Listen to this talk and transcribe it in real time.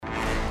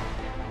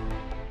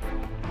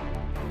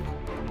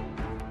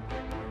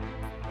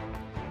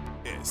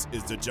This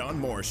is the John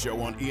Morris Show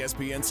on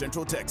ESPN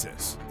Central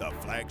Texas, the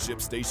flagship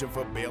station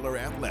for Baylor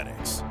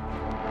Athletics.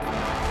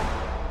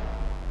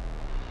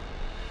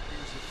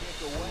 Here's a kick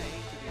away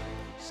to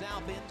the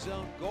south end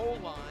zone goal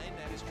line.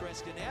 That is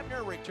Treston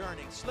Ebner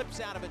returning.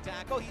 Slips out of a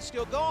tackle. He's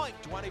still going.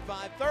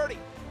 25-30,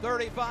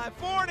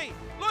 35-40.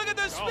 Look at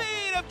the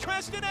speed of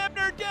Treston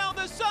Ebner down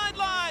the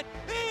sideline.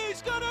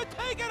 He's going to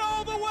take it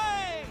all the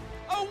way.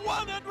 A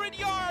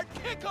 100-yard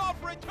kickoff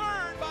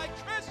return by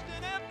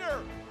Treston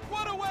Ebner.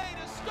 What a way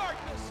to start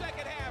the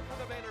second half for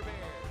the Baylor Bears.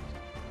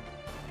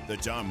 The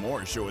John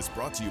Morris Show is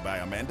brought to you by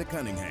Amanda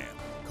Cunningham,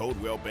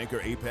 Coldwell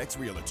Banker Apex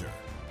Realtor.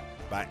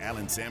 By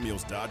Allen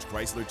Samuels Dodge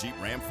Chrysler Jeep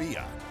Ram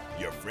Fiat,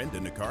 your friend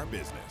in the car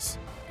business.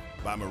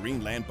 By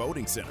Marine Land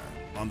Boating Center,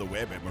 on the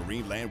web at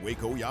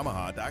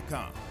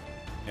marinelandwacoyamaha.com.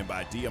 And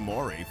by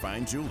D'Amore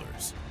Fine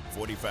Jewelers,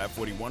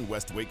 4541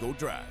 West Waco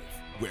Drive,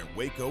 where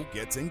Waco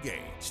gets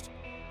engaged.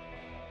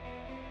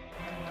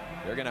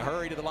 They're going to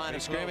hurry to the line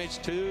of scrimmage.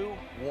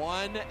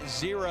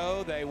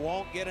 2-1-0. They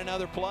won't get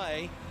another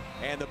play.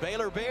 And the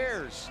Baylor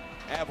Bears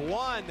have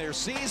won their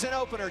season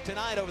opener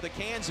tonight over the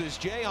Kansas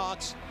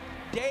Jayhawks.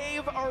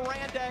 Dave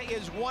Aranda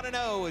is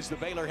 1-0 as the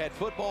Baylor head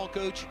football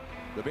coach.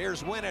 The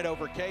Bears win it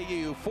over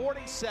KU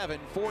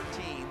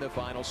 47-14, the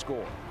final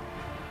score.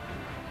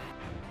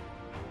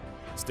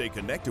 Stay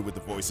connected with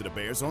the Voice of the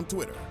Bears on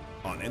Twitter,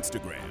 on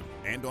Instagram,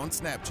 and on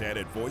Snapchat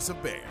at Voice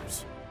of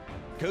Bears.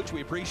 Coach,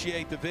 we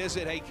appreciate the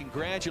visit. Hey,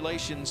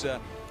 congratulations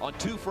on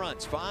two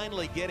fronts.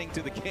 Finally getting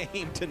to the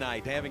game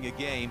tonight, having a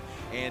game,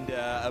 and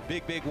a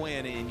big, big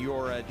win in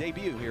your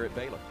debut here at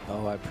Baylor.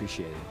 Oh, I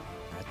appreciate it.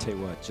 I tell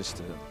you what,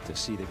 just to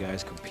see the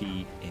guys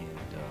compete and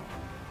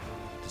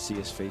to see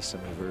us face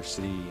some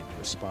adversity and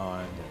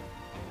respond and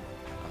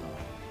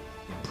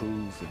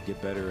improve and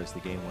get better as the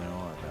game went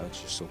on, that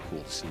was just so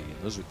cool to see.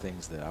 And those are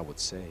things that I would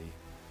say,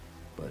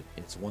 but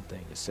it's one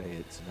thing to say it,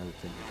 it's another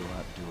thing to go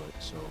out and do it.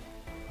 So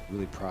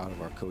really proud of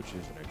our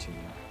coaches and our team.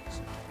 It's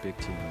a big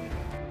team win.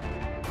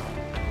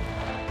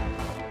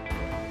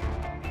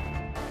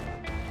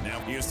 Now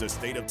here's the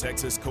State of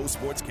Texas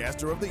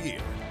Co-Sportscaster of the Year,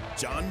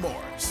 John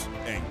Morris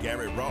and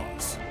Gary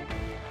Ross.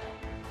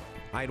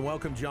 Hi, and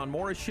welcome, John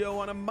Morris Show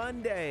on a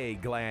Monday.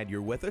 Glad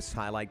you're with us.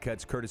 Highlight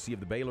cuts courtesy of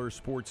the Baylor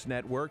Sports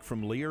Network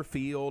from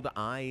Learfield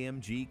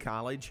IMG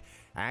College.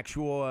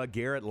 Actual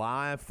Garrett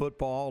live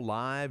football,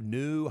 live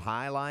new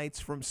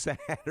highlights from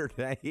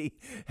Saturday.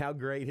 How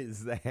great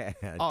is that?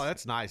 Oh,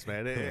 that's nice,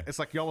 man. It's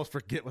like you almost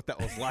forget what that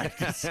was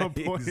like at some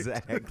point.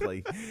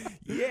 Exactly.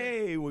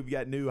 Yay, we've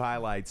got new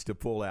highlights to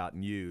pull out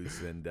and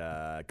use. And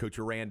Coach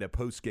Aranda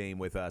post-game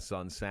with us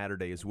on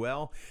Saturday as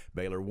well.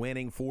 Baylor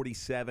winning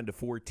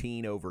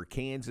 47-14 over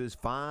Kansas.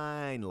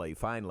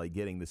 Finally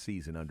getting the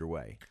season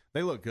underway.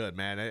 They look good,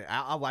 man.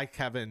 I like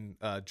having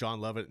John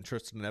Lovett and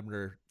Treston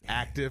Ebner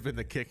active in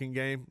the kicking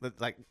game.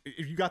 Like,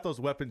 if you got those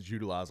weapons,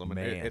 utilize them. And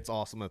it's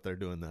awesome that they're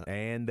doing that.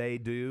 And they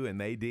do, and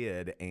they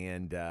did.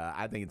 And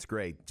I think it's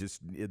great.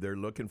 Just they're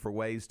looking for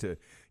ways to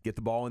get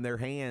the ball in their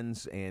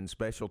hands, and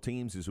special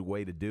teams is a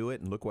way to do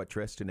it. And look what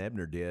Treston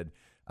Ebner did.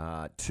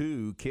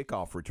 2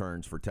 kickoff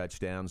returns for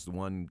touchdowns. The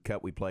one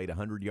cut we played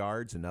 100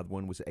 yards. Another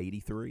one was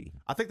 83.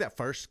 I think that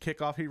first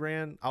kickoff he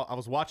ran, I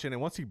was watching, and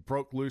once he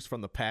broke loose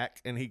from the pack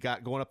and he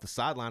got going up the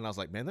sideline, I was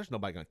like, man, there's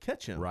nobody going to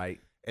catch him.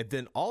 Right. And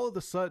then all of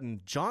a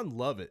sudden, John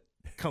Lovett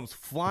comes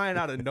flying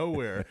out of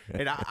nowhere.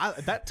 And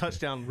that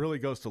touchdown really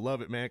goes to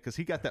Lovett, man, because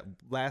he got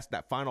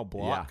that final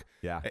block.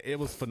 Yeah. It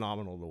was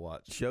phenomenal to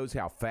watch. Shows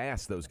how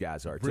fast those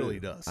guys are, too.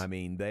 Really does. I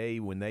mean,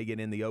 when they get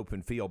in the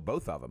open field,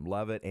 both of them,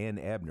 Lovett and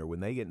Ebner,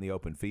 when they get in the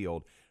open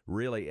field,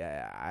 really,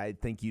 I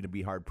think you'd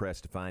be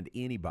hard-pressed to find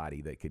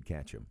anybody that could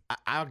catch him.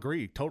 I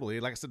agree, totally.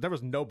 Like I said, there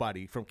was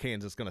nobody from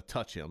Kansas going to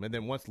touch him. And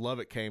then once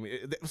Lovett came,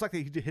 it was like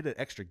he hit an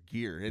extra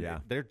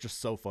gear. They're just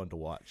so fun to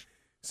watch.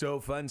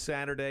 So fun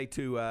Saturday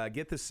to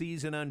get the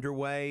season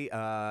underway.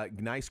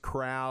 Nice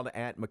crowd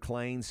at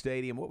McLean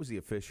Stadium. What was the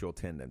official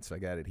attendance? I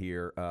got it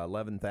here.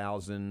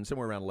 11,000,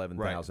 somewhere around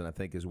 11,000, I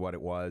think is what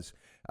it was.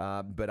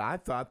 But I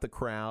thought the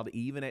crowd,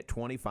 even at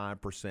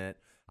 25%,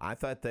 I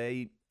thought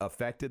they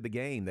affected the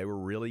game. They were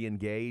really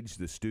engaged.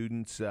 The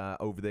students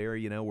over there,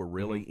 were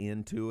really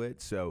into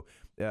it. So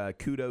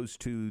kudos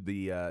to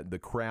the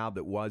crowd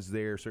that was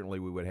there. Certainly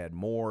we would have had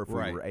more if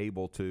we were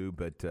able to,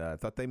 but I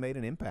thought they made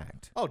an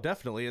impact. Oh,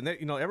 definitely. And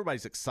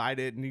everybody's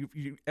excited, and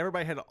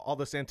everybody had all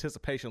this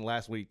anticipation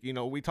last week.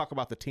 We talk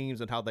about the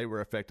teams and how they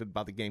were affected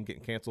by the game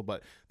getting canceled,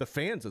 but the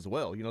fans as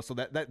well. So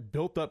that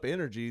built up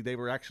energy, they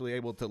were actually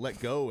able to let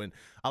go. And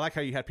I like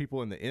how you had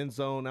people in the end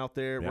zone out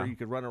there where you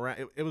could run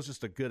around. It was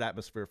just a good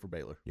atmosphere for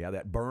Baylor. Yeah,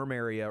 that berm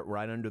area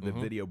right under the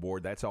video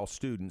board, that's all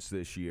students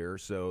this year,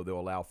 so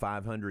they'll allow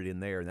 500 in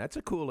there, and that's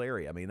a cool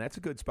area. I mean, that's a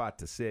good spot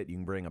to sit. You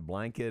can bring a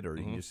blanket, or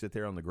you can just sit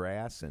there on the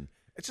grass, and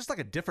it's just like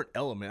a different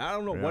element. I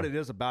don't know what it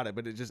is about it,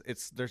 but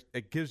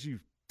it gives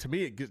you, to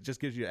me, just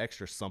gives you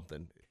extra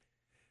something.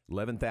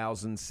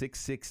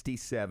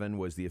 11,667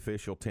 was the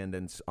official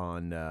attendance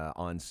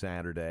on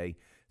Saturday.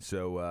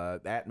 So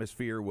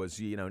atmosphere was,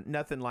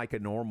 nothing like a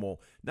normal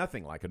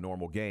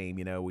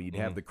game. We'd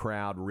have the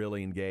crowd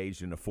really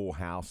engaged in a full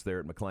house there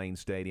at McLean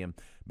Stadium.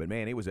 But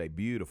man, it was a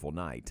beautiful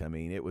night. I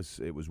mean, it was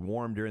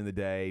warm during the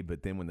day,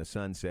 but then when the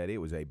sun set, it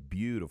was a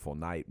beautiful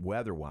night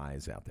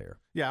weather-wise out there.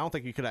 Yeah, I don't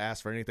think you could have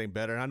asked for anything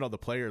better. And I know the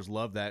players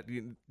love that.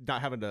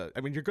 Not having to.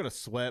 I mean, you're going to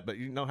sweat, but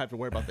you don't have to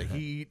worry about the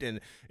heat. And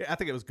I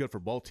think it was good for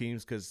both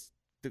teams because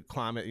the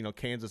climate.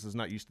 Kansas is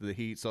not used to the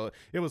heat, so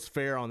it was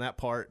fair on that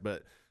part.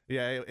 But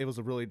yeah, it was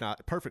a really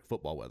not perfect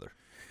football weather.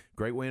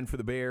 Great win for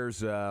the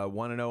Bears,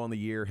 1-0 on the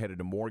year, headed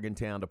to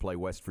Morgantown to play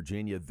West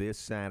Virginia this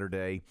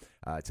Saturday.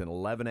 It's an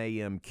 11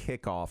 a.m.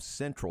 kickoff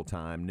Central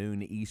Time,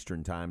 noon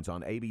Eastern Times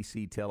on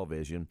ABC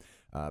television.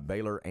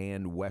 Baylor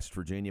and West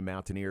Virginia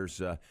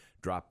Mountaineers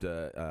dropped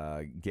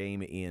a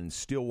game in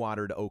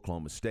Stillwater to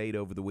Oklahoma State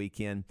over the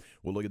weekend.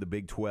 We'll look at the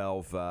Big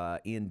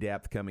 12 in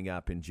depth coming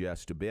up in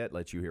just a bit.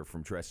 Let you hear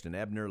from Treston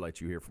Ebner.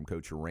 Let you hear from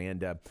Coach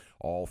Aranda,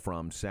 all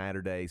from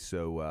Saturday.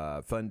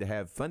 So fun to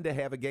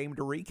have a game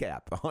to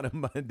recap on a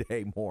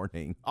Monday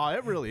morning. Oh,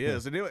 it really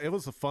is, and it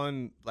was a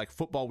fun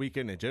football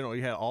weekend in general.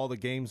 You had all the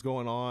games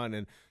going on,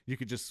 and you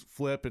could just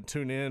flip and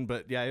tune in.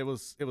 But yeah, it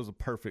was a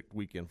perfect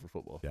weekend for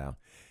football. Yeah.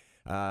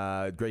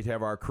 Great to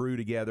have our crew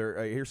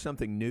together. Here's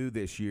something new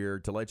this year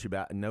to let you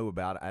know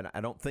about. I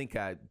don't think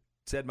I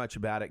said much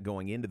about it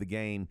going into the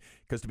game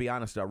because, to be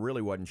honest, I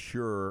really wasn't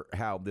sure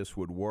how this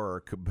would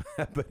work,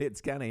 but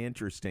it's kind of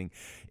interesting.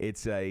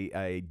 It's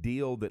a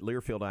deal that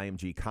Learfield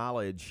IMG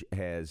College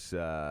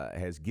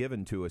has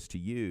given to us to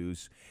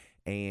use.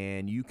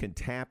 And you can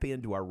tap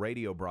into our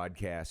radio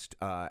broadcast,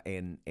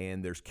 and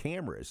there's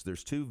cameras.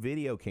 There's 2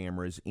 video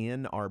cameras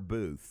in our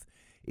booth.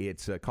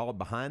 It's called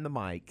Behind the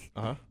Mic,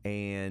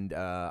 and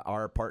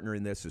our partner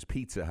in this is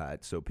Pizza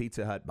Hut. So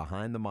Pizza Hut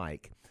Behind the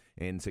Mic,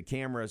 and it's a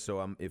camera.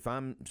 So if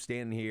I'm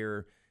standing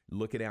here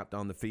looking out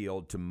on the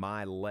field, to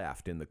my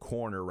left in the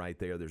corner right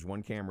there, there's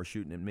one camera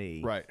shooting at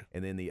me. Right.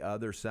 And then the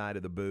other side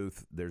of the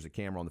booth, there's a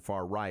camera on the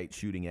far right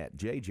shooting at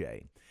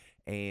JJ.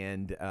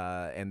 And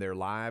they're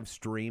live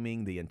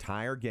streaming the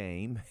entire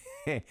game,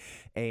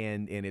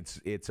 and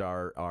it's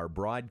our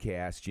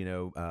broadcast.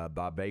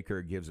 Bob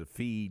Baker gives a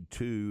feed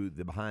to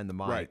the Behind the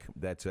Mic. Right.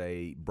 That's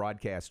a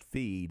broadcast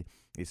feed.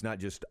 It's not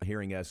just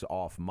hearing us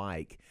off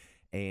mic,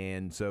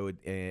 and so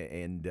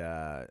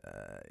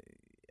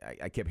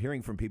I kept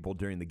hearing from people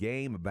during the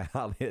game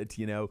about it,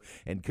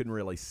 and couldn't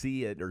really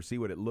see it or see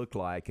what it looked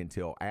like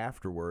until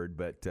afterward.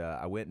 But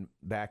I went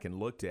back and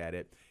looked at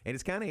it, and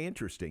it's kind of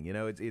interesting.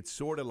 It's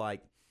sort of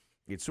like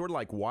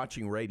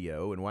watching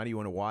radio. And why do you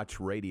want to watch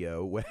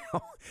radio? Well,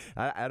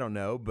 I don't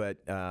know, but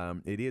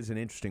it is an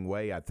interesting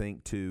way, I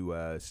think,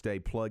 to stay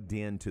plugged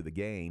into the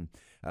game.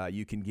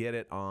 You can get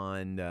it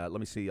on, let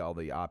me see all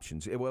the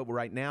options. Well,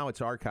 right now it's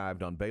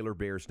archived on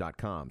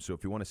BaylorBears.com. So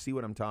if you want to see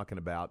what I'm talking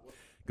about,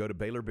 go to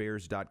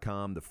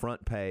BaylorBears.com, the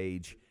front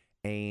page,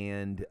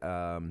 and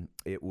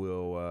it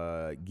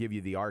will give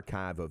you the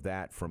archive of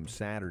that from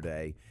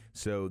Saturday.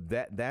 So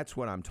that's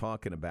what I'm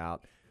talking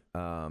about,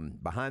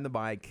 Behind the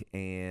Mic,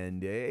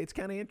 and it's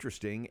kind of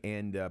interesting.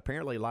 And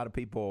apparently a lot of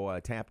people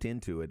tapped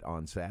into it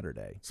on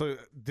Saturday. So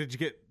did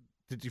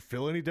you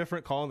feel any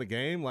different calling the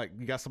game? Like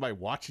you got somebody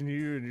watching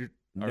you, and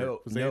No,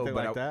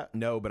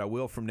 but I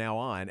will from now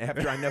on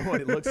after I know what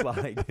it looks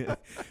like,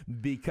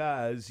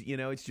 because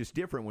it's just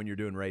different when you're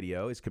doing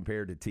radio as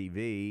compared to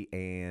TV,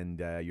 and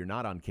you're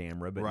not on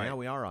camera. But now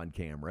we are on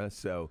camera,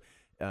 so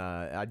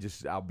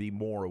I'll be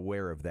more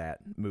aware of that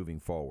moving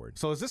forward.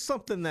 So is this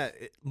something that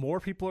more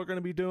people are going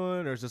to be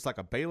doing, or is this like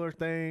a Baylor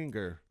thing?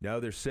 Or no,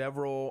 there's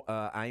several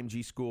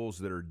IMG schools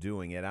that are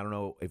doing it. I don't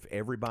know if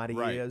everybody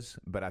is,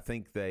 but I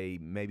think they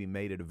maybe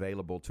made it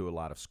available to a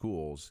lot of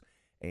schools.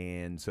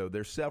 And so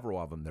there's several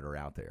of them that are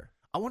out there.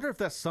 I wonder if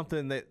that's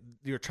something that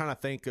you're trying to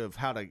think of,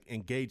 how to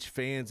engage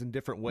fans in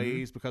different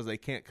ways because they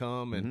can't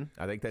come. And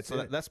I think that's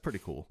it. That's pretty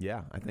cool.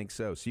 Yeah, I think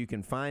so. So you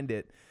can find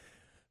it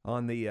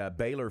on the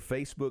Baylor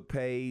Facebook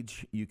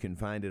page. You can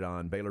find it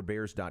on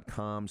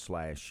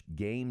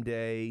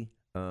BaylorBears.com/gameday.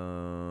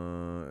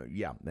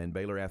 And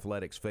Baylor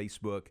Athletics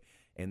Facebook.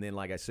 And then,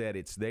 like I said,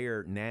 it's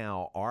there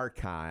now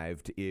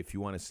archived if you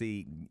want to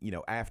see,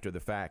 after the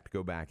fact,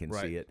 go back and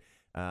see it.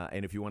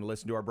 And if you want to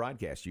listen to our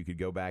broadcast, you could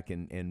go back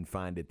and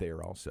find it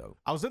there also.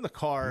 I was in the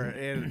car,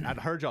 and I'd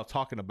heard y'all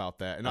talking about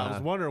that, and I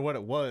was wondering what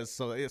it was,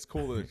 so it's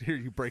cool to hear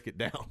you break it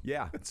down.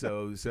 Yeah,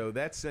 so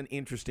that's an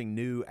interesting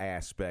new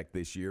aspect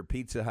this year.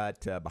 Pizza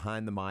Hut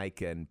Behind the Mic,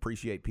 and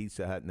appreciate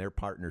Pizza Hut and their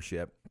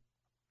partnership.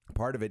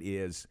 Part of it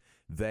is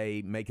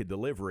they make a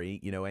delivery,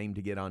 aimed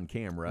to get on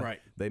camera. Right.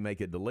 They make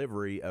a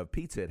delivery of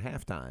pizza at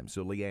halftime.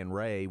 So Leanne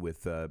Ray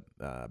with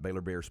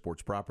Baylor Bears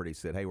Sports Property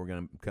said, hey, we're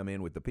going to come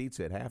in with the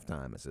pizza at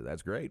halftime. I said,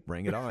 that's great.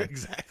 Bring it on.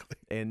 Exactly.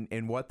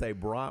 And what they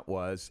brought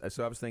was,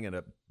 so I was thinking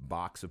a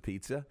box of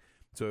pizza.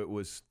 So it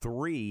was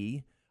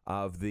 3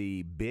 of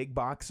the big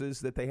boxes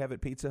that they have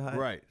at Pizza Hut.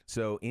 Right.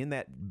 So in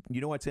that,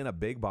 what's in a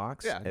big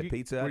box at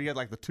Pizza Hut? Where you get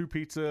like the 2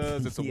 pizzas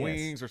and some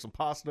wings or some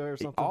pasta or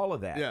something. All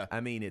of that. Yeah. I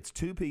mean, it's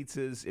 2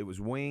 pizzas. It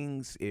was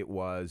wings. It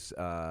was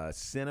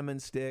cinnamon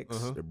sticks,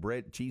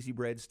 cheesy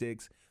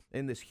breadsticks.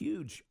 in this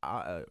huge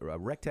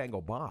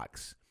rectangle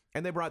box,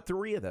 and they brought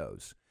 3 of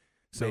those.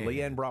 So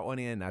Leanne brought one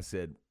in, and I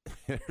said,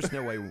 there's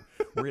no way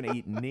we're going to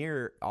eat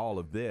near all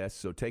of this,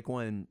 so take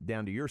one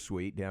down to your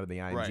suite, down to the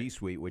IMG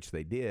suite, which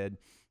they did.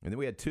 And then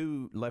we had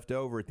 2 left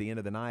over at the end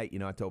of the night. You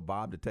know, I told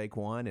Bob to take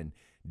one, and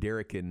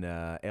Derek and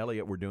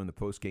Elliot were doing the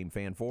post-game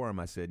fan forum.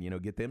 I said,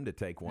 get them to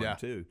take one,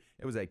 too.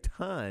 It was a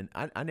ton.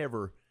 I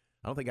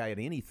don't think I had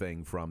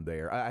anything from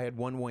there. I had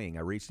one wing. I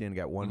reached in and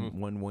got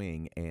one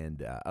wing,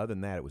 and other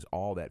than that, it was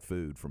all that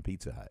food from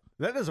Pizza Hut.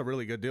 That is a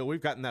really good deal.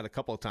 We've gotten that a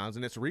couple of times,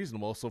 and it's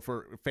reasonable. So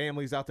for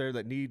families out there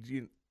that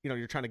need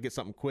you're trying to get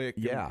something quick,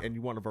 and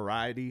you want a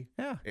variety,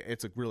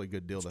 it's a really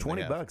good deal. It's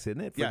 $20, isn't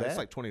it? For that? It's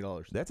like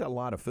 $20. That's a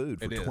lot of food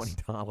for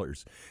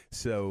 $20.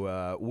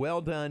 So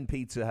well done,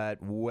 Pizza Hut.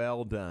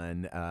 Well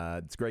done.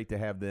 It's great to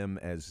have them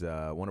as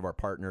one of our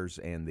partners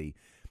and the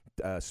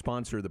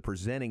sponsor, the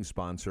presenting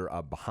sponsor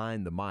of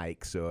Behind the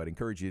Mic. So I'd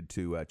encourage you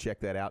to check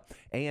that out.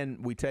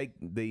 And we take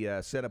the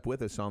setup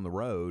with us on the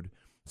road.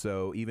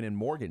 So even in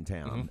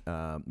Morgantown,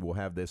 we'll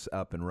have this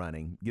up and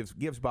running.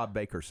 Gives Bob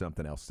Baker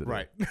something else to do.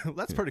 Right.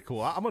 That's pretty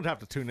cool. I'm going to have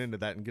to tune into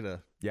that and get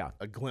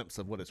a glimpse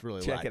of what it's really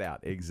like. Check it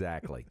out.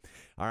 Exactly.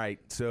 All right.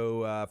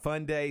 So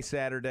fun day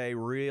Saturday.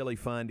 Really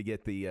fun to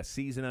get the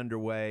season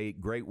underway.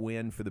 Great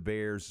win for the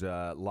Bears.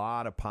 A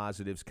lot of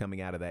positives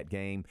coming out of that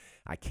game.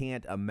 I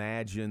can't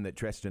imagine that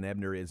Treston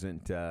Ebner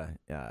isn't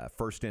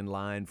first in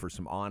line for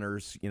some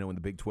honors, when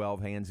the Big 12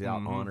 hands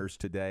out honors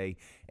today.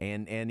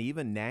 And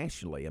even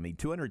nationally. I mean,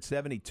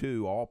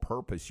 272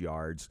 all-purpose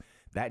yards.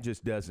 That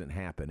just doesn't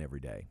happen every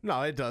day.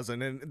 No, it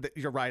doesn't. And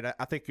you're right.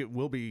 I think it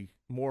will be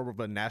more of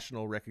a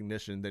national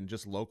recognition than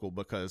just local,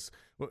 because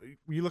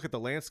you look at the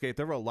landscape,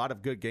 there were a lot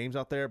of good games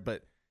out there,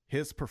 but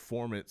his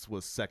performance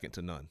was second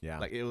to none. Yeah.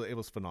 Like it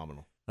was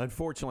phenomenal.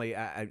 Unfortunately,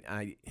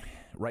 I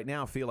right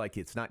now feel like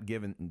it's not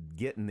getting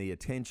the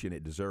attention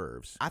it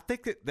deserves. I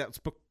think that's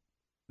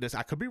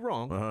I could be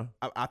wrong.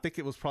 I think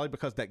it was probably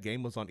because that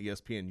game was on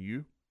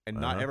ESPNU. And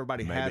not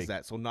everybody has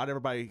that. So not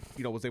everybody,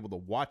 was able to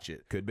watch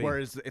it. Could be.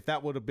 Whereas if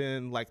that would have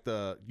been like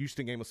the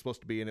Houston game was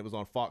supposed to be and it was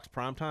on Fox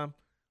primetime,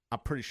 I'm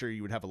pretty sure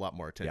you would have a lot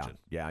more attention.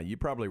 Yeah, you're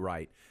probably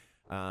right.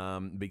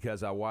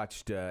 Because I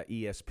watched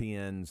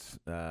ESPN's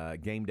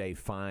game day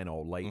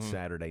final late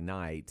Saturday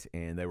night,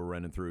 and they were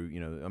running through,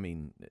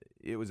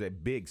 it was a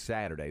big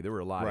Saturday. There were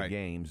a lot of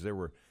games. There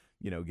were,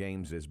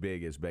 games as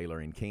big as Baylor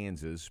and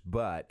Kansas,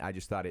 but I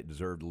just thought it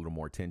deserved a little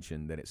more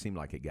attention than it seemed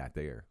like it got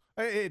there.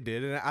 It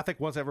did, and I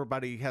think once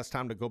everybody has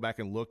time to go back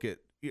and look at,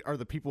 or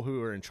the people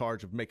who are in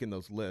charge of making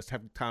those lists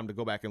have time to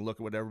go back and look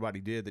at what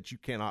everybody did, that you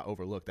cannot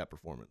overlook that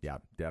performance. Yeah,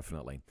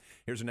 definitely.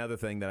 Here's another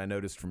thing that I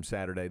noticed from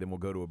Saturday, then we'll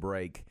go to a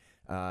break.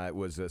 It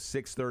was a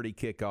 6:30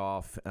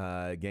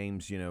 kickoff,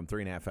 games,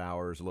 3.5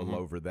 hours, a little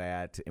over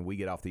that, and we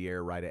get off the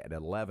air right at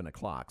 11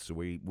 o'clock. So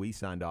we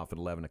signed off at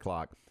 11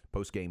 o'clock.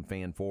 Post-game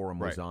fan forum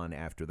was on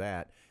after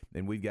that.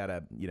 And we've got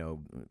to,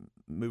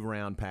 move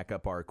around, pack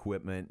up our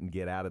equipment, and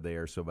get out of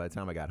there. So by the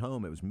time I got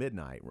home, it was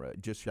midnight,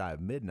 just shy of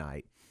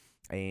midnight.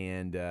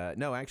 And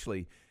no,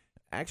 actually,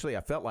 I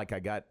felt like I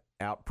got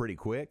out pretty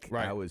quick.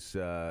 Right. I was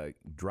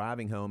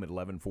driving home at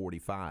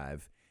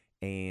 11:45,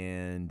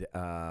 and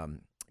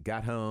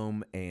got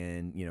home,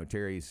 and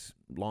Terry's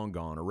long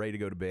gone or ready to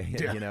go to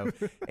bed.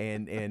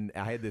 And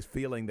I had this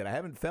feeling that I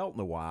haven't felt in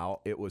a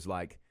while. It was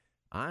like,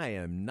 I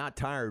am not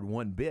tired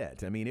one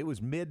bit. I mean, it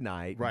was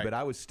midnight, but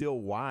I was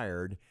still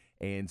wired.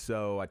 And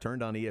so I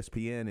turned on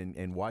ESPN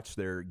and watched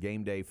their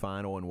game day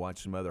final and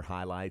watched some other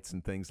highlights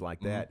and things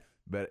like that.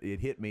 But it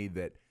hit me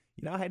that,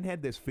 I hadn't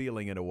had this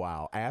feeling in a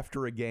while.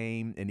 After a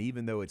game, and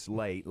even though it's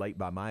late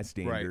by my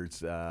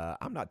standards,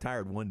 I'm not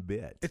tired one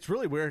bit. It's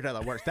really weird how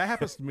that works. That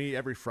happens to me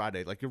every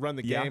Friday. Like, you run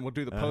the game, we'll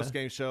do the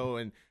post-game show,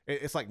 and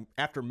it's like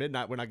after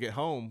midnight when I get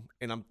home,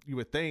 and you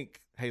would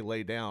think, hey,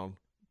 lay down.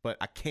 But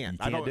I can't.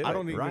 I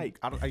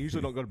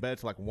usually don't go to bed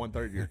till like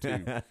 1:30 or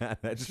 2.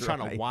 That's just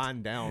trying to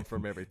wind down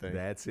from everything.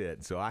 That's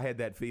it. So I had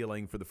that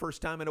feeling for the first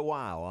time in a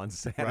while on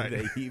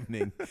Saturday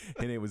evening,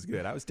 and it was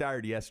good. I was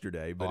tired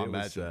yesterday, but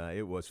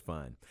it was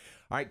fun.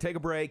 All right, take a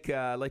break.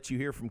 Let you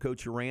hear from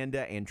Coach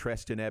Aranda and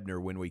Treston Ebner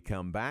when we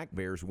come back.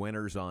 Bears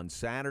winners on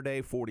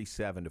Saturday,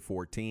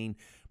 47-14.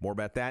 More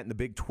about that in the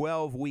Big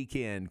 12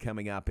 weekend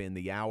coming up in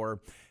the hour.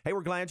 Hey,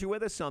 we're glad you're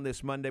with us on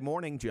this Monday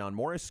morning. John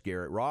Morris,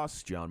 Garrett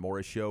Ross, John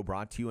Morris Show,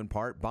 brought to you in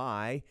part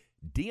by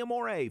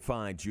D'Amore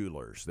Fine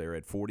Jewelers. They're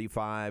at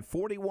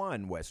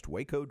 4541 West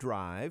Waco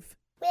Drive.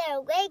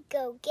 Where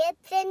Waco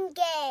gets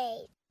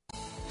engaged.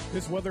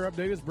 This weather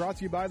update is brought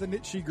to you by the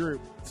Nitshe Group.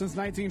 Since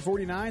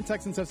 1949,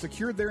 Texans have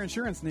secured their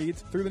insurance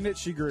needs through the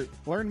Nitshe Group.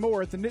 Learn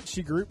more at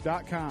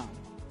thenitshegroup.com.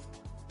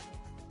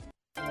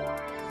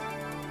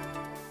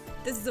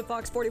 This is a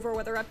Fox 44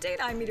 weather update.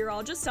 I'm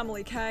meteorologist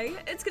Emily Kay.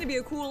 It's going to be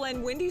a cool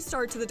and windy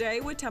start to the day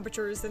with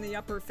temperatures in the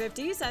upper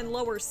 50s and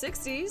lower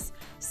 60s.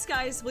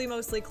 Skies will be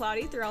mostly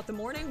cloudy throughout the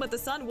morning, but the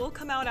sun will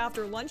come out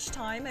after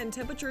lunchtime and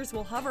temperatures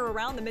will hover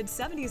around the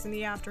mid-70s in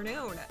the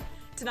afternoon.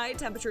 Tonight,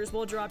 temperatures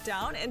will drop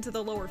down into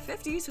the lower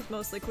 50s with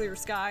mostly clear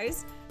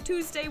skies.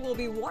 Tuesday will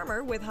be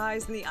warmer with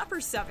highs in the upper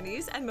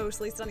 70s and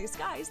mostly sunny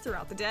skies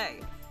throughout the day.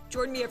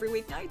 Join me every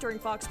weeknight during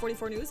Fox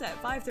 44 News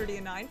at 5:30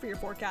 and 9 for your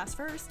forecast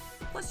first.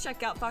 Plus,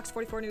 check out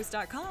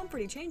fox44news.com for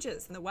any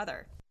changes in the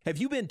weather. Have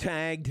you been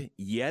tagged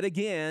yet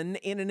again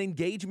in an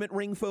engagement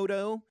ring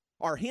photo?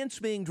 Are hints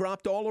being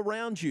dropped all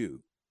around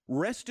you?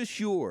 Rest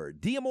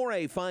assured,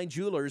 D'Amore Fine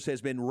Jewelers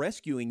has been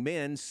rescuing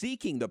men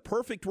seeking the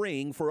perfect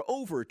ring for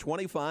over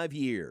 25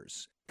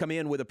 years. Come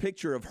in with a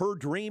picture of her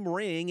dream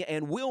ring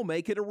and we'll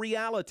make it a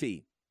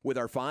reality. With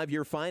our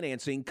 5-year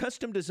financing,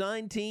 custom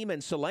design team,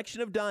 and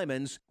selection of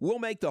diamonds, we'll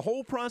make the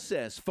whole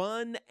process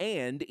fun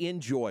and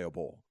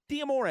enjoyable.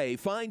 D'Amore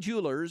Fine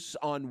Jewelers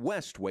on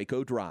West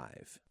Waco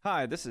Drive.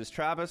 Hi, this is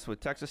Travis with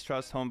Texas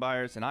Trust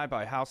Homebuyers, and I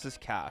buy houses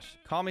cash.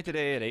 Call me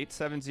today at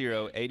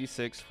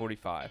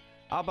 870-8645.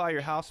 I'll buy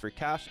your house for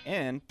cash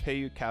and pay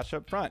you cash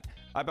up front.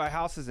 I buy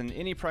houses in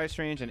any price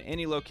range and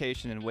any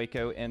location in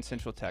Waco and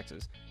Central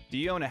Texas. Do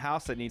you own a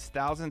house that needs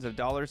thousands of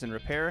dollars in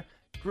repair?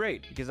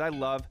 Great, because I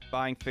love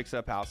buying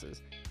fix-up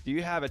houses. Do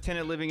you have a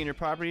tenant living in your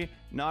property?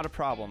 Not a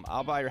problem.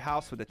 I'll buy your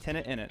house with a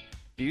tenant in it.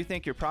 Do you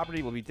think your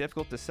property will be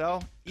difficult to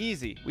sell?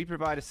 Easy. We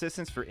provide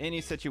assistance for any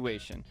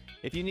situation.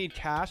 If you need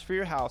cash for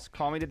your house,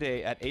 call me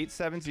today at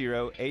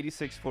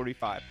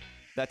 870-8645.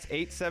 That's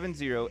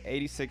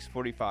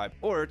 870-8645.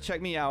 Or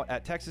check me out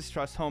at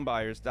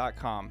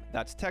TexasTrustHomebuyers.com.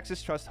 That's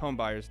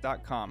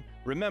TexasTrustHomebuyers.com.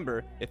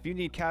 Remember, if you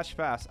need cash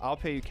fast, I'll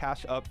pay you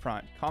cash up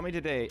front. Call me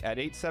today at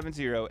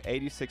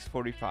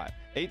 870-8645.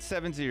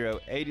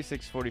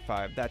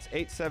 870-8645. That's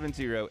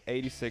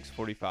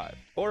 870-8645.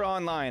 Or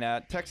online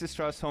at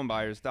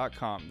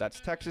TexasTrustHomebuyers.com. That's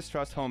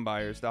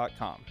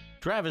TexasTrustHomebuyers.com.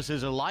 Travis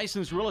is a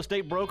licensed real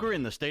estate broker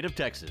in the state of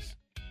Texas.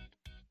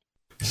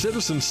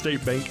 Citizens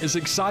State Bank is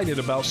excited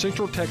about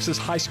Central Texas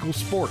high school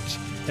sports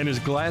and is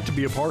glad to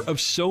be a part of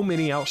so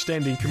many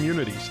outstanding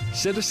communities.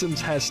 Citizens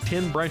has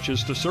 10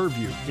 branches to serve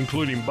you,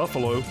 including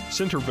Buffalo,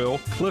 Centerville,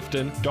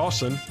 Clifton,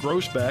 Dawson,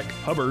 Groesbeck,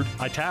 Hubbard,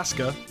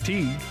 Itasca,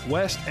 Teague,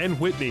 West, and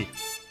Whitney.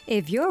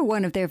 If you're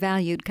one of their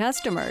valued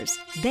customers,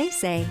 they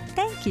say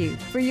thank you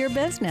for your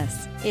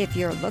business. If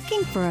you're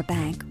looking for a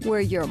bank where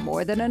you're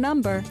more than a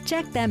number,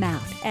 check them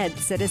out at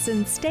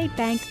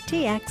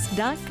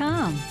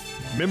citizensstatebanktx.com.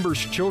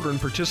 Members' children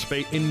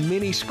participate in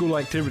many school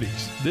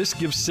activities. This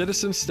gives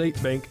Citizens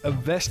State Bank a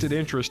vested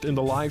interest in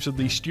the lives of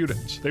these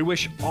students. They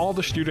wish all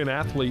the student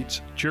athletes,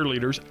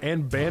 cheerleaders,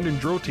 and band and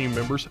drill team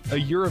members a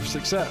year of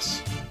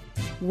success.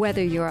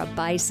 Whether you're a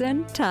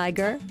bison,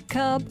 tiger,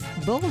 cub,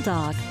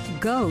 bulldog,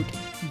 goat,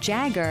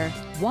 jagger,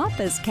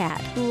 Wampus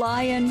cat,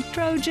 lion,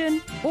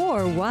 Trojan,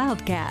 or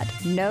wildcat,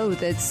 know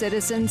that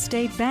Citizens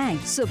State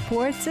Bank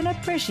supports and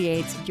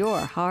appreciates your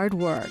hard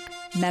work.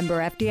 Member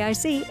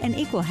FDIC and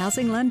Equal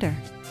Housing Lender.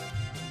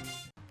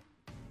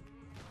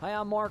 Hi,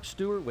 I'm Mark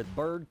Stewart with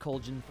Bird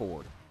Kultgen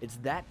Ford. It's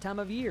that time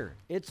of year.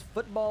 It's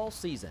football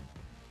season.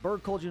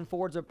 Bird Kultgen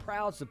Ford's a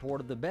proud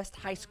supporter of the best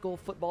high school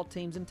football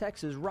teams in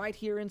Texas right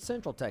here in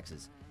Central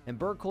Texas. And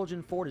Bird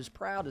Kultgen Ford is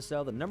proud to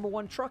sell the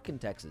 #1 truck in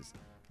Texas,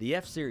 the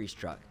F-Series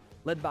truck,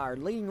 led by our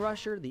leading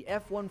rusher, the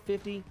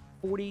F-150,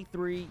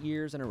 43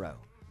 years in a row.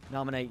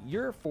 Nominate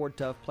your Ford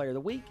Tough Player of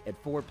the Week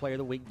at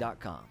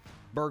FordPlayerOfTheWeek.com.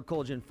 Bird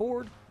Kultgen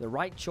Ford, the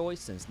right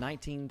choice since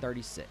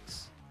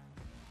 1936.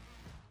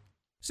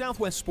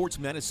 Southwest Sports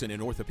Medicine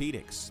and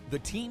Orthopedics, the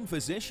team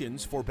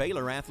physicians for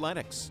Baylor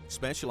Athletics,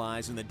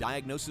 specialize in the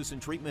diagnosis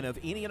and treatment of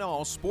any and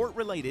all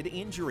sport-related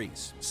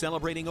injuries.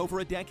 Celebrating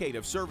over a decade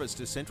of service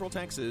to Central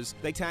Texas,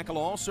 they tackle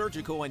all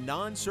surgical and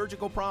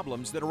non-surgical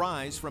problems that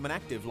arise from an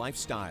active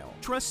lifestyle.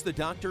 Trust the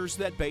doctors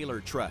that Baylor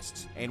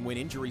trusts. And when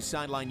injuries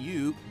sideline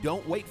you,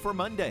 don't wait for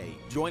Monday.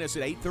 Join us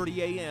at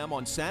 8:30 a.m.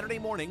 on Saturday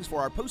mornings for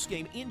our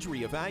post-game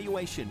injury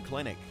evaluation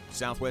clinic.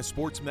 Southwest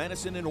Sports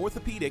Medicine and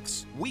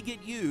Orthopedics, we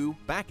get you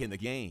back in the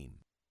game.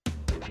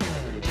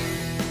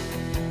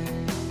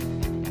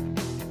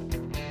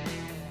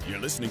 You're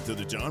listening to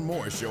The John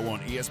Morris Show on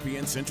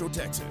ESPN Central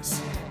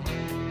Texas.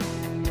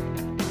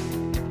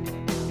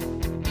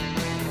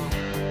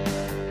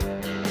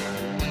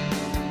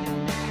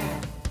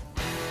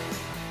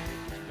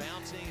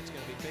 Bouncing, it's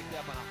going to be picked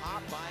up on a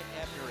hop by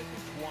Ebner at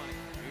the 20.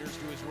 Here's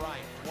to his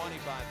right,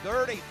 25,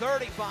 30,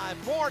 35,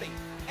 40.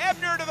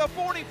 Ebner to the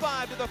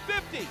 45, to the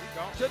 50,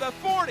 to the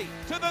 40,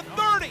 to the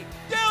 30,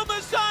 down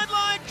the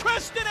sideline.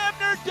 Treston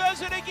Ebner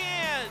does it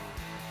again.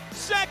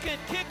 Second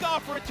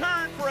kickoff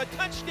return for a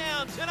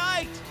touchdown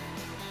tonight.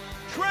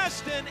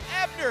 Treston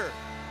Ebner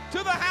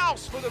to the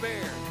house for the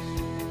Bears.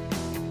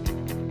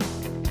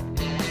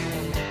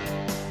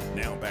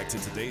 Now back to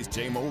today's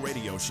JMO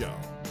Radio Show.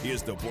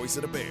 Here's the voice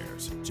of the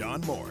Bears,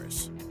 John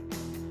Morris.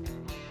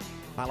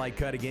 Highlight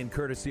cut again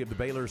courtesy of the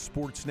Baylor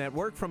Sports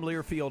Network from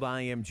Learfield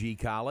IMG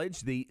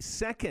College. The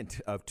second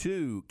of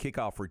two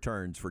kickoff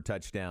returns for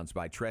touchdowns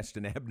by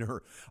Treston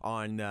Ebner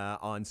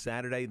on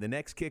Saturday. The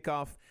next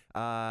kickoff,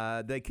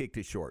 they kicked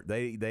it short.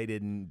 They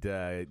didn't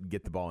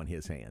get the ball in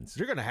his hands.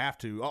 You're going to have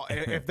to.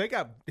 If they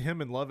got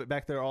him and Lovett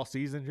back there all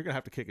season, you're going to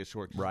have to kick it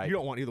short. Right. You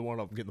don't want either one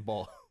of them getting the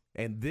ball.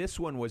 And this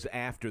one was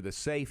after the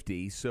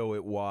safety, so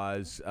it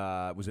was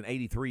an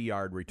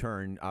 83-yard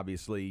return.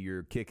 Obviously,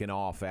 you're kicking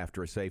off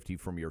after a safety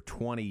from your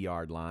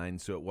 20-yard line,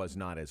 so it was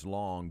not as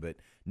long, but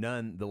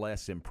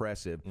nonetheless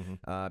impressive.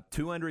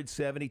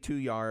 272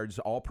 yards,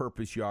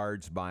 all-purpose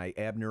yards by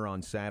Ebner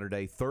on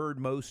Saturday, third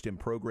most in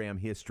program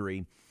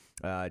history.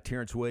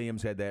 Terrence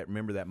Williams had that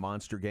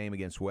monster game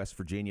against West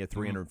Virginia,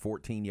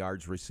 314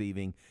 yards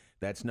receiving.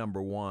 That's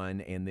number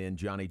one. And then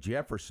Johnny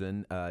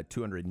Jefferson,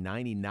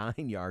 299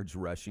 yards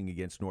rushing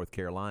against North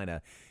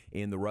Carolina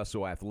in the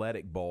Russell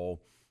Athletic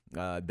Bowl.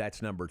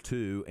 That's number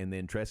two. And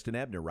then Treston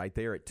Ebner right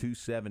there at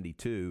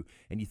 272.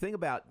 And you think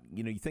about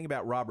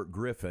Robert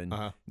Griffin.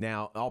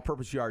 Now,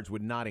 all-purpose yards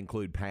would not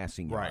include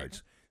passing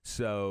yards.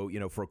 So,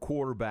 for a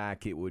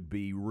quarterback, it would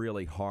be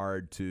really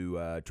hard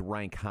to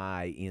rank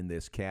high in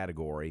this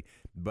category.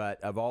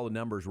 But of all the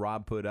numbers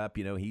Rob put up,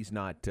 he's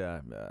not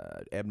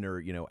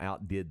Ebner,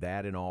 outdid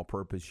that in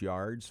all-purpose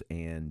yards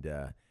and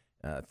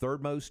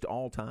third most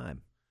all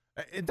time.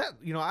 And that,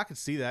 I could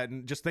see that,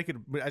 and just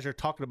thinking as you're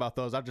talking about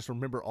those, I just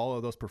remember all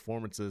of those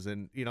performances,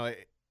 and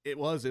it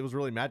was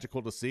really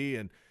magical to see,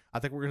 and I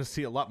think we're going to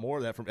see a lot more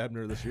of that from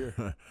Ebner this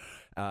year.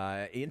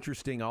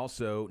 Interesting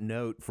also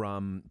note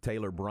from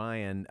Taylor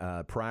Bryan,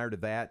 prior to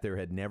that, there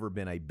had never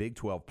been a Big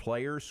 12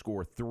 player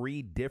score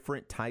 3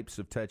 different types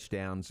of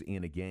touchdowns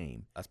in a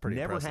game. That's pretty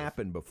never impressive.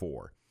 happened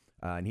before.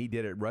 And he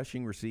did it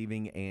rushing,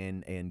 receiving,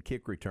 and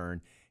kick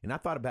return. And I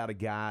thought about a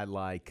guy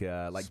like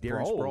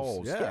Darren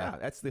Sproles. Yeah,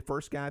 that's the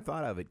first guy I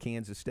thought of at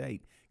Kansas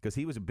State because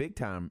he was a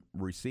big-time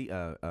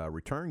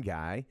return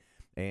guy.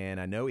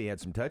 And I know he had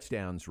some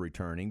touchdowns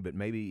returning, but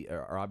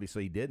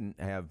obviously he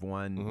didn't have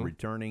one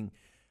returning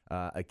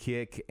a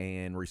kick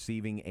and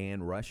receiving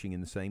and rushing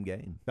in the same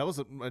game. That was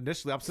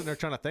initially, I'm sitting there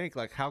trying to think,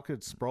 how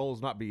could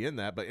Sproles not be in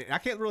that? But I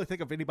can't really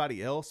think of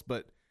anybody else,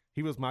 but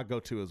he was my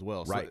go-to as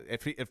well. Right.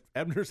 So if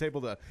Ebner's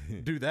able to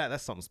do that,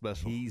 that's something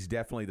special. He's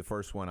definitely the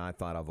first one I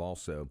thought of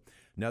also.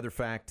 Another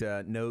fact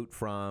note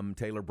from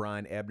Taylor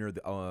Bryan, Ebner,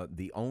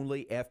 the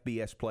only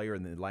FBS player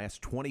in the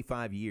last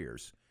 25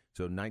 years,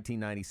 so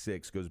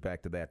 1996 goes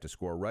back to that, to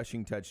score a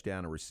rushing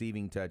touchdown, a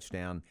receiving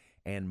touchdown,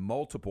 and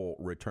multiple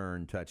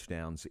return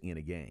touchdowns in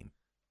a game.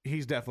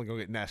 He's definitely going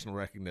to get national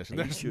recognition.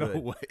 He There's should. no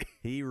way.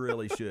 He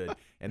really should.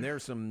 And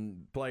there's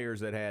some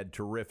players that had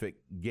terrific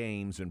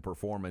games and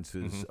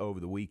performances over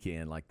the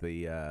weekend, like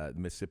the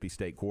Mississippi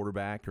State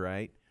quarterback,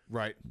 right?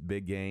 Right.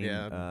 Big game.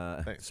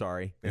 Yeah.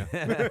 Sorry. Yeah.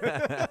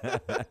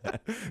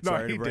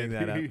 Sorry to bring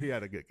that up. He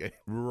had a good game.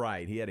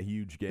 Right. He had a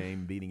huge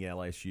game beating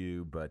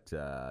LSU, but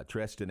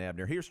Treston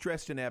Ebner. Here's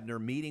Treston Ebner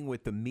meeting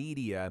with the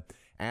media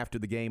after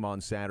the game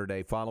on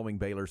Saturday following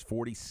Baylor's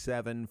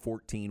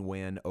 47-14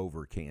 win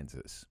over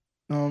Kansas.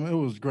 It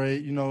was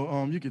great.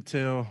 You could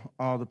tell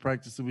all the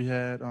practice that we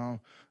had.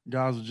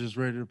 Guys were just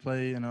ready to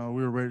play, and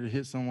we were ready to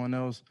hit someone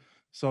else.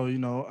 So,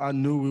 I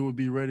knew we would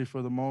be ready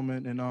for the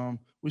moment, and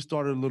we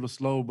started a little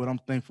slow, but I'm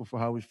thankful for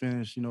how we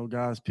finished.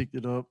 Guys picked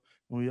it up,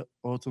 and we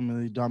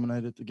ultimately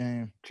dominated the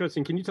game.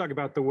 Tristan, can you talk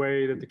about the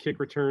way that the kick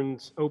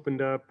returns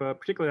opened up?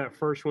 Particularly that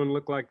first one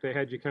looked like they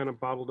had you kind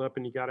of bottled up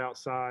and you got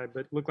outside,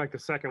 but looked like the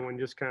second one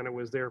just kind of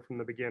was there from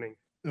the beginning.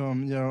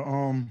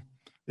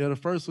 The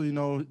first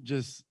one,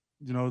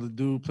 the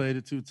dude played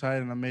it too tight,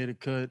 and I made a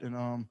cut,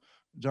 and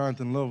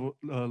Jonathan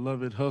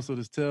Lovett hustled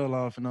his tail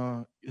off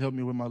and helped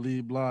me with my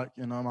lead block,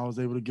 and I was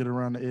able to get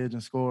around the edge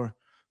and score.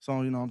 So,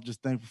 I'm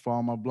just thankful for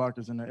all my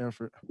blockers and their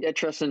effort. Yeah,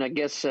 Tristan, I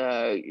guess,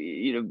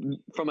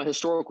 from a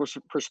historical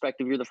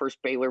perspective, you're the first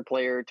Baylor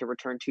player to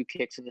return 2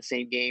 kicks in the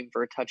same game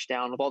for a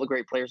touchdown. Of all the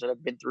great players that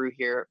have been through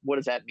here, what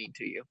does that mean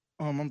to you?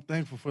 I'm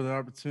thankful for the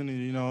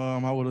opportunity.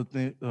 I would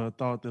have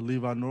thought that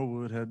Levi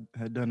Norwood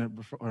had done it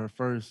before,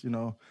 first,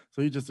 So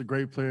he's just a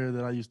great player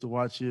that I used to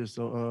watch here.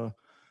 So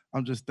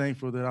I'm just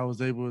thankful that I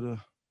was able to,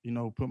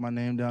 put my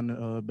name down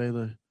the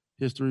Baylor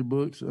history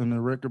books and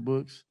the record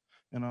books.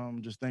 And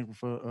I'm just thankful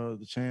for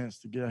the chance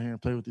to get out here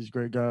and play with these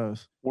great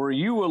guys. Were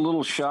you a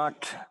little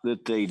shocked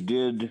that they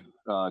did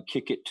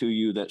kick it to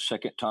you that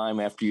second time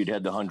after you'd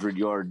had the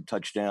 100-yard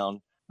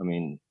touchdown? I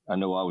mean, I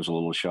know I was a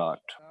little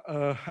shocked.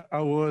 I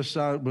was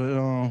shocked,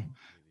 but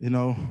you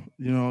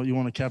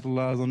want to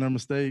capitalize on their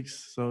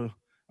mistakes. So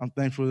I'm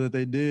thankful that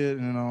they did,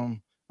 and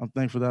I'm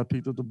thankful that I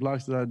picked up the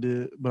blocks that I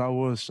did. But I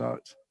was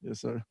shocked,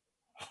 yes, sir.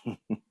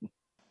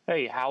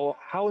 Hey,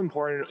 how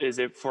important is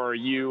it for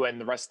you and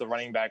the rest of the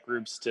running back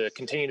groups to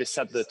continue to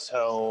set the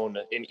tone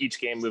in each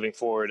game moving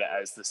forward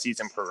as the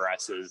season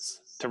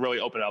progresses to really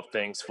open up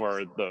things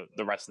for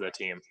the rest of the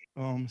team?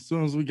 As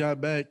soon as we got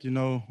back,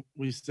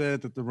 we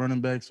said that the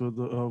running backs were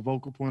the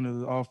vocal point of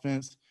the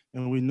offense,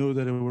 and we knew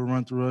that it would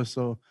run through us.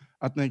 So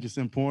I think it's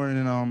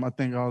important, and I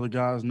think all the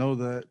guys know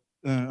that.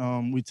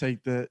 And we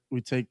take that.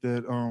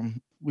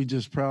 We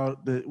just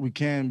proud that we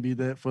can be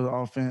that for the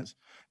offense.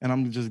 And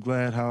I'm just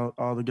glad how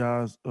all the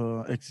guys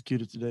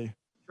executed today.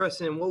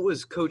 Tristan, what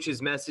was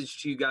Coach's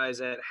message to you guys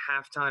at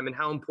halftime, and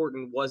how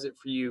important was it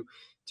for you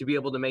to be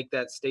able to make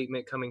that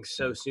statement coming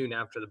so soon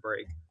after the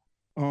break?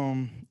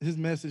 His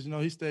message,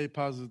 he stayed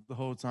positive the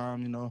whole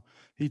time.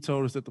 He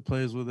told us that the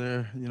players were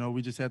there.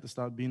 We just had to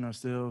stop being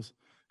ourselves.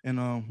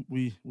 and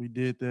we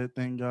did that,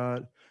 thank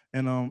God.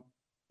 And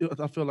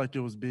I feel like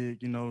it was big,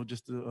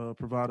 just to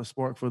provide a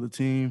spark for the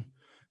team,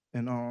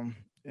 and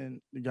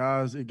the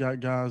guys, it got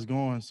guys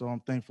going. So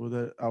I'm thankful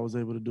that I was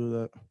able to do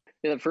that.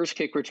 Yeah, the first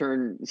kick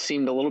return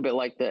seemed a little bit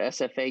like the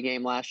SFA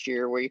game last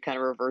year, where you kind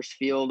of reverse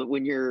field.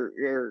 When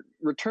you're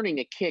returning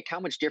a kick, how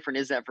much different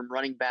is that from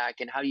running back,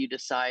 and how do you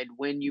decide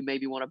when you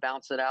maybe want to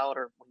bounce it out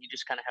or when you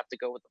just kind of have to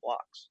go with the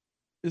blocks?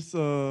 It's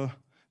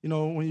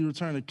when you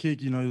return a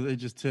kick, they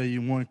just tell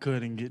you one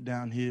cut and get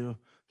downhill,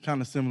 kind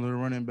of similar to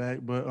running back.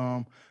 But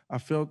I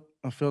felt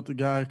the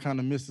guy kind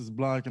of missed his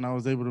block, and I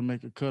was able to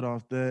make a cut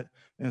off that.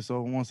 And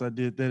so once I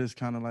did that, it's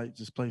kind of like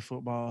just play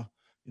football,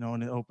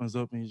 and it opens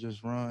up and you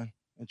just run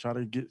and try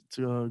to get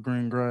to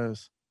green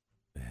grass.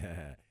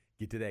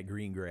 Get to that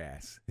green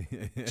grass.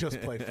 Just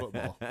play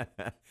football.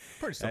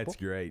 Pretty simple. That's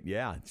great.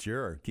 Yeah,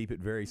 sure. Keep it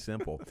very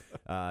simple.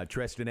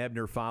 Treston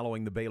Ebner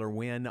following the Baylor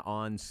win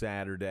on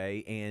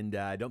Saturday, and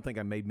I don't think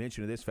I made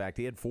mention of this fact.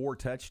 He had 4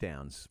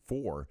 touchdowns,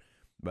 2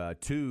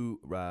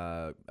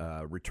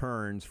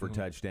 returns for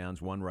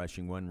touchdowns, 1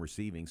 rushing, 1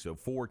 receiving. So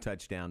 4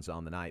 touchdowns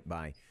on the night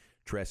by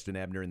Treston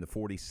Ebner in the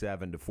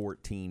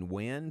 47-14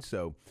 win.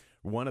 So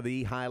one of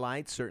the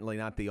highlights, certainly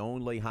not the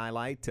only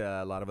highlight.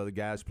 A lot of other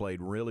guys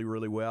played really,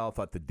 really well.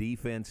 Thought the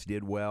defense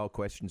did well.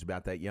 Questions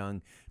about that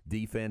young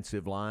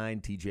defensive line.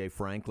 T.J.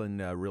 Franklin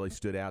really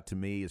stood out to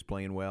me as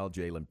playing well.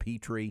 Jalen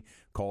Petrie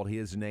called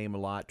his name a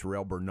lot.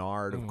 Terrell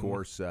Bernard, of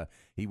course,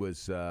 he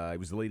was the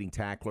leading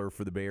tackler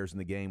for the Bears in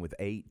the game with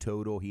 8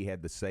 total. He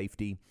had the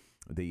safety,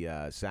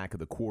 the sack of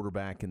the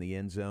quarterback in the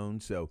end zone.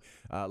 So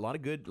a lot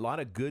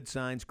of good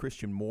signs.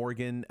 Christian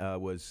Morgan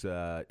was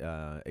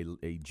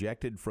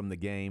ejected from the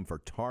game for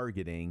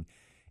targeting,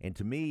 and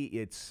to me,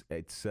 it's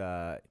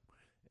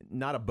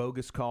not a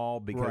bogus call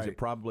because it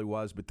probably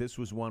was, but this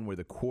was one where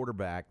the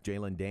quarterback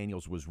Jalen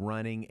Daniels was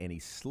running and he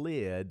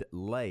slid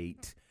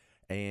late.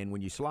 And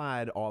when you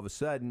slide, all of a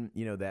sudden,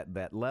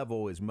 that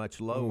level is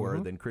much lower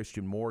than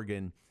Christian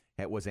Morgan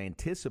was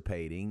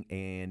anticipating,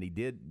 and he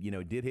did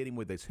hit him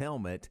with his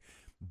helmet.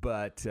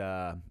 But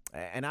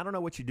and I don't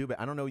know what you do, but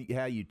I don't know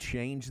how you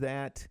change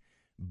that.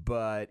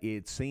 But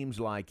it seems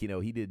like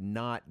he did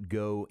not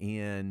go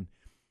in,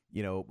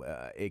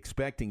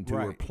 expecting to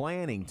or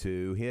planning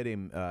to hit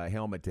him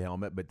helmet to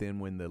helmet. But then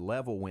when the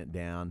level went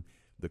down,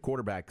 the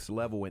quarterback's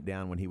level went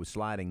down when he was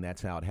sliding.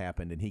 That's how it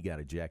happened, and he got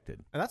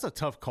ejected. And that's a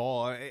tough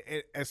call.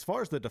 As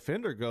far as the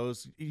defender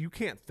goes, you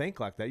can't think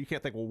like that. You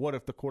can't think, well, what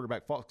if the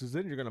quarterback falls? Because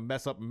then you're going to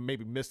mess up and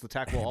maybe miss the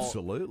tackle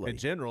Absolutely. in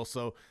general.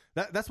 So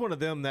that's one of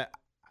them that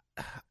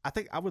I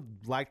think I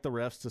would like the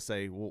refs to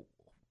say, well,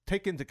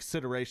 take into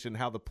consideration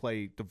how the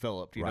play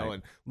developed, you know,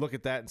 and look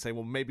at that and say,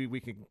 well, maybe we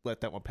can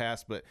let that one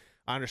pass. But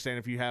I understand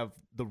if you have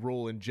the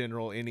rule in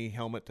general, any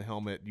helmet to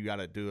helmet, you got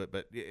to do it.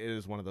 But it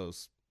is one of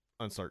those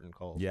uncertain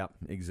calls. Yeah,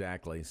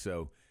 exactly.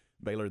 So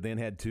Baylor then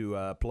had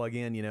to plug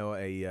in,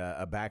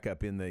 a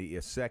backup in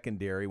the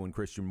secondary when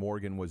Christian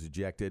Morgan was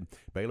ejected.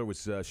 Baylor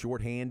was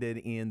shorthanded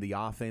in the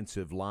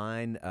offensive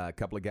line. A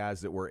couple of guys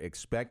that were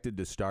expected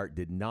to start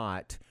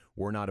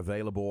were not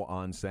available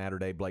on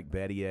Saturday. Blake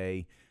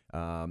Bettier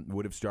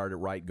would have started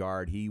at right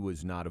guard. He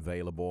was not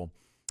available.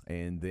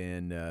 And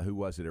then who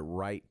was it at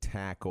right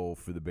tackle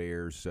for the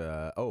Bears?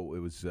 It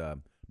was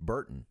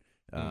Burton.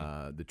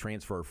 The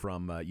transfer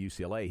from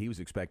UCLA, he was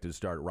expected to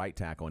start at right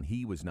tackle, and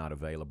he was not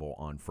available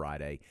on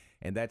Friday.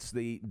 And that's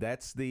the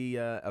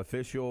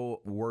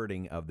official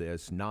wording of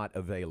this: not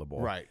available.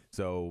 Right.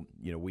 So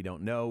we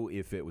don't know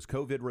if it was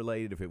COVID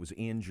related, if it was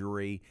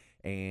injury,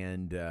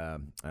 and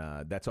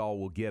that's all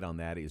we'll get on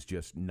that is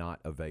just not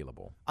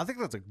available. I think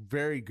that's a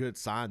very good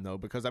sign, though,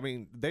 because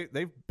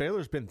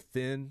Baylor's been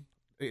thin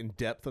in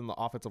depth in the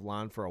offensive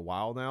line for a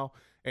while now.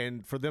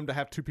 And for them to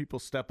have 2 people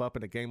step up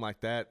in a game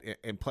like that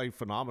and play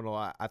phenomenal,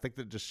 I think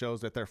that just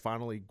shows that they're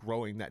finally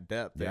growing that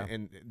depth,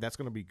 and that's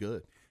going to be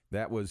good.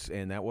 That was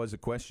a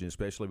question,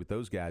 especially with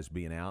those guys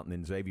being out. And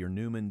then Xavier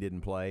Newman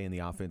didn't play in the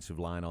offensive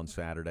line on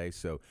Saturday,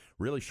 so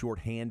really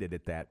shorthanded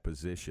at that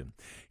position.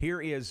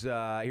 Here's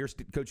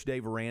Coach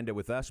Dave Aranda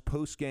with us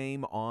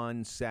post-game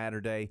on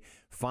Saturday,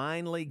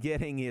 finally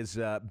getting his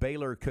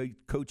Baylor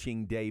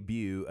coaching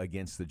debut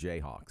against the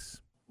Jayhawks.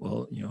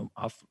 Well,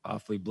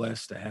 awfully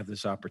blessed to have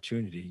this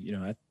opportunity.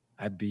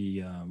 I'd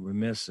be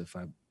remiss if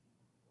I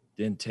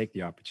didn't take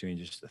the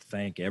opportunity just to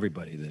thank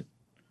everybody that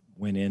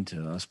went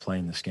into us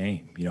playing this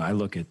game. I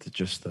look at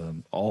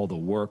all the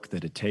work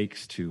that it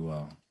takes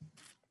to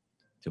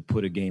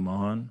put a game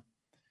on,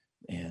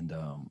 and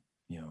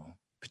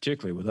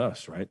particularly with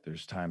us, right?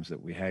 There's times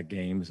that we had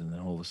games, and then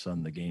all of a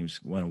sudden the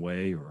games went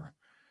away or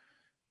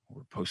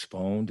were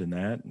postponed,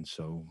 and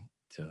so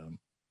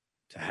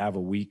to have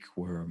a week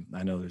where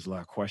I know there's a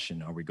lot of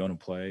question, are we going to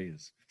play?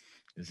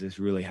 Is this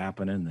really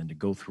happening? And then to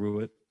go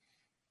through it,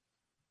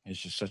 it's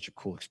just such a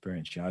cool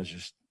experience. I was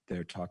just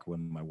there talking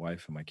with my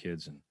wife and my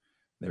kids, and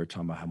they were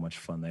talking about how much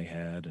fun they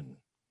had and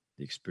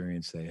the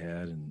experience they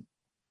had. And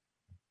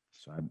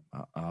so I'm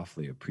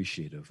awfully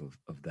appreciative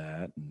of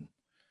that. And,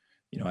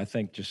 I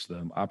think just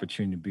the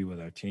opportunity to be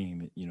with our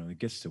team, it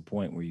gets to a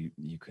point where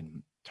you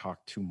can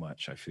talk too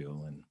much, I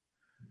feel, and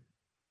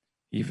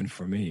even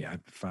for me, I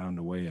found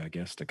a way, I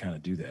guess, to kind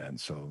of do that. And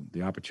so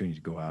the opportunity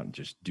to go out and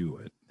just do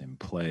it and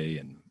play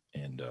and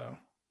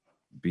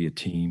be a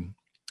team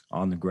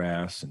on the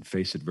grass and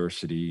face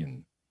adversity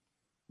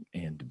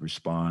and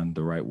respond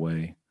the right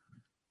way.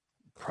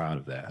 Proud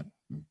of that.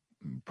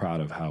 I'm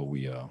proud of how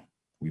we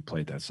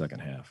played that second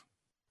half.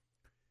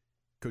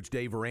 Coach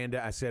Dave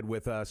Aranda, I said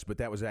with us, but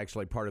that was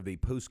actually part of the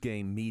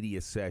post-game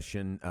media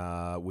session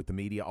with the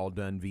media all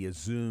done via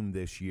Zoom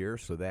this year,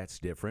 so that's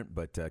different.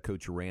 But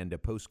Coach Aranda,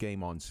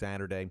 post-game on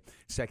Saturday.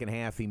 Second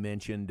half, he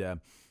mentioned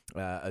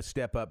a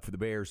step up for the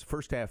Bears.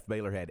 First half,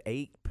 Baylor had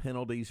 8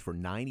 penalties for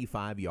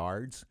 95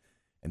 yards,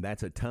 and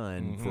that's a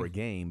ton for a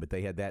game, but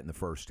they had that in the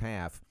first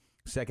half.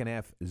 Second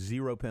half,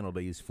 0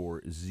 penalties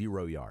for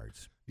 0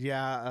 yards.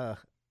 Yeah,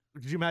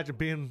 could you imagine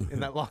being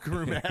in that locker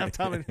room at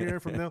halftime and hearing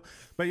from them?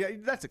 But, yeah,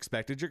 that's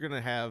expected. You're going to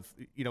have,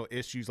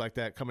 issues like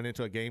that coming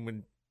into a game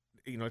when,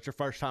 it's your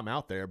first time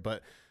out there.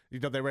 But,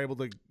 they were able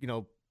to,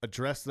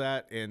 address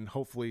that, and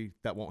hopefully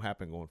that won't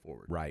happen going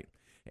forward. Right.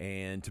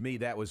 And to me,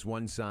 that was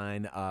one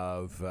sign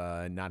of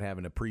not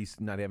having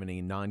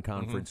any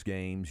non-conference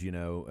games,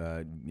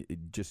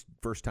 just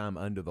first time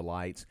under the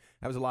lights.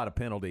 That was a lot of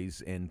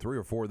penalties, and 3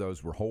 or 4 of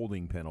those were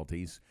holding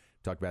penalties.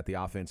 Talked about the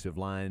offensive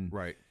line.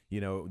 Right.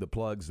 The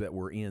plugs that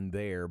were in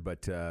there.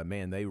 But,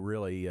 man, they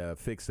really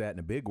fixed that in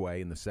a big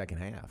way in the second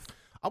half.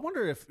 I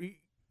wonder if,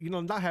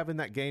 not having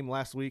that game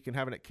last week and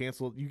having it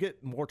canceled, you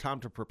get more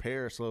time to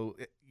prepare. So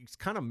it's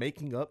kind of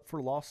making up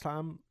for lost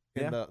time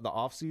in the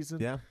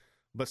offseason. Yeah.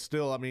 But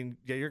still, I mean,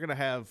 you're going to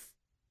have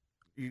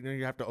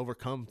you have to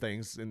overcome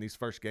things in these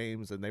first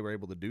games, and they were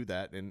able to do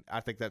that. And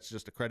I think that's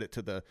just a credit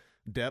to the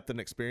depth and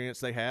experience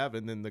they have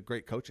and then the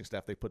great coaching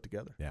staff they put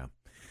together. Yeah.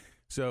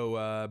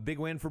 So big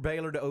win for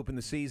Baylor to open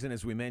the season,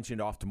 as we mentioned,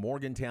 off to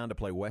Morgantown to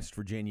play West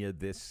Virginia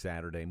this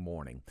Saturday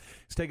morning.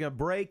 Let's take a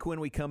break. When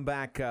we come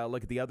back,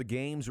 look at the other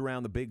games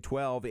around the Big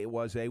 12. It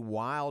was a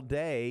wild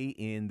day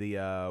in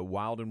the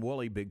Wild and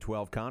Woolly Big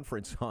 12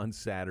 Conference on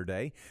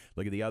Saturday.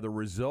 Look at the other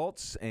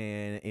results,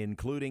 and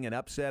including an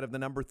upset of the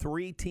number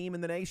 3 team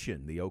in the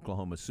nation, the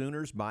Oklahoma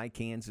Sooners, by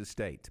Kansas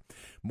State.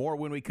 More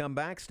when we come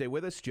back. Stay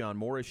with us. John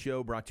Morris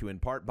Show, brought to you in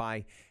part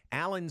by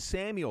Allen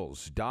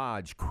Samuels,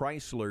 Dodge,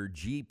 Chrysler,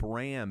 Jeep,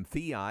 Ram,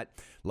 Fiat.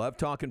 Love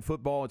talking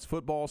football. It's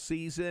football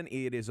season.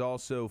 It is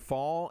also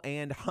fall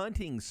and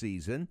hunting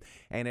season.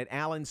 And at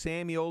Allen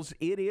Samuels,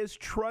 it is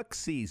truck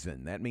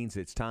season. That means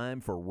it's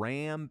time for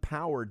Ram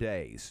Power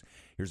Days.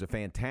 Here's a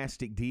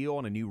fantastic deal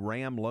on a new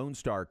Ram Lone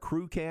Star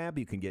Crew Cab.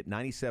 You can get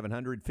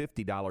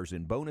 $9,750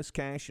 in bonus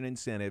cash and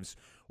incentives,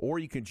 or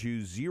you can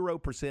choose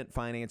 0%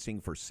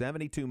 financing for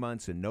 72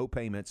 months and no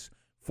payments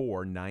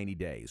for 90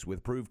 days. With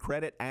approved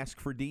credit, ask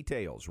for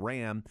details.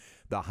 Ram,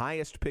 the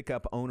highest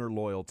pickup owner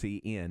loyalty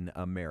in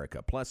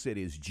America. Plus, it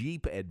is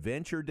Jeep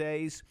Adventure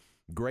Days.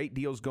 Great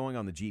deals going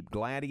on the Jeep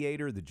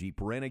Gladiator, the Jeep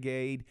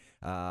Renegade,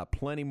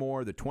 plenty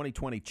more. The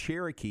 2020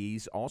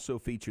 Cherokees also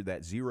feature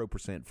that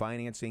 0%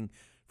 financing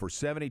for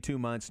 72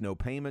 months, no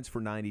payments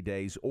for 90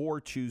 days,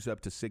 or choose up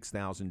to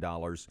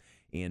 $6,000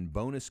 in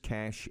bonus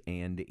cash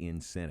and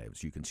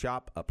incentives. You can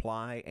shop,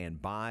 apply,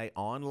 and buy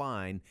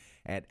online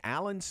at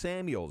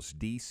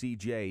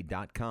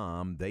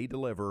AllenSamuelsDCJ.com. They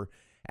deliver.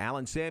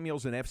 Allen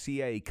Samuels, an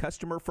FCA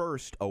Customer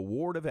First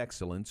Award of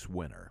Excellence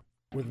winner.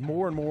 With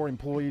more and more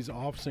employees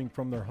officing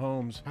from their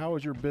homes, how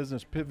is your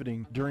business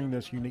pivoting during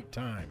this unique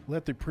time?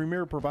 Let the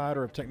premier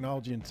provider of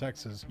technology in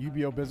Texas,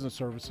 UBO Business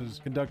Services,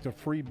 conduct a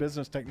free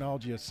business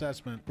technology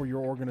assessment for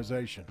your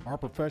organization. Our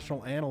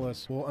professional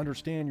analysts will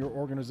understand your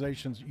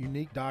organization's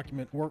unique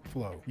document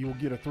workflow. You will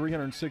get a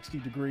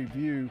 360-degree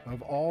view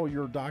of all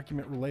your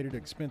document-related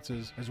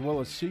expenses, as well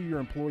as see your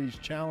employees'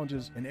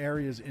 challenges and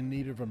areas in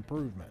need of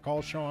improvement.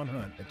 Call Sean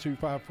Hunt at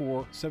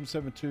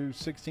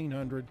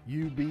 254-772-1600,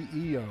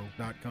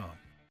 ubeo.com.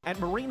 At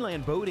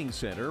Marineland Boating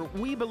Center,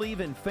 we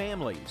believe in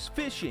families,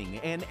 fishing,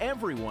 and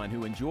everyone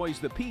who enjoys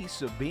the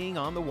peace of being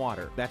on the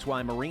water. That's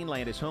why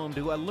Marineland is home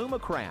to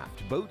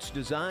Alumacraft, boats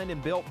designed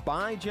and built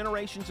by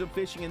generations of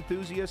fishing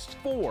enthusiasts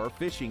for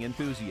fishing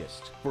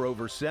enthusiasts. For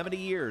over 70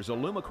 years,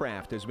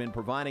 Alumacraft has been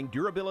providing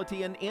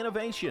durability and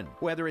innovation.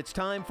 Whether it's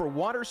time for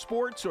water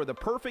sports or the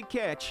perfect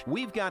catch,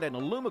 we've got an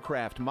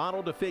Alumacraft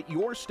model to fit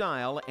your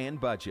style and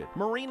budget.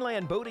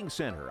 Marineland Boating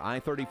Center,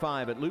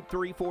 I-35 at Loop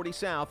 340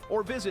 South,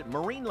 or visit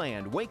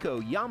MarinelandWacoYamaha.com.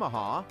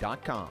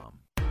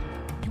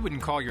 You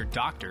wouldn't call your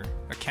doctor,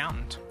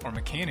 accountant, or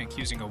mechanic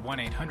using a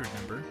 1-800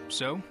 number,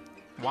 so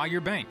why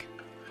your bank?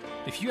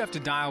 If you have to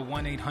dial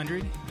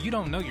 1-800, you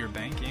don't know your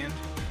bank, and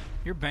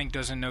your bank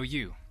doesn't know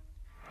you.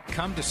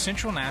 Come to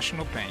Central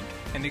National Bank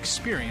and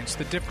experience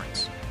the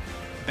difference.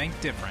 Bank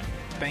different.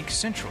 Bank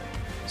Central.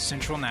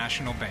 Central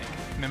National Bank.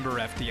 Member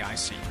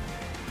FDIC.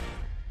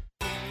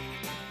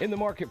 In the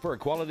market for a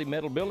quality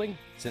metal building?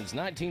 Since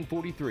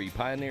 1943,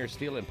 Pioneer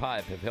Steel and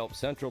Pipe have helped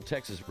Central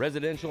Texas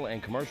residential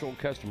and commercial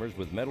customers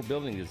with metal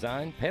building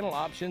design, panel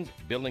options,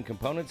 building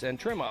components, and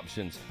trim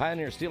options.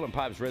 Pioneer Steel and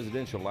Pipe's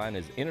residential line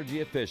is energy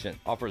efficient,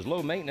 offers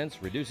low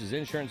maintenance, reduces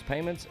insurance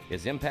payments,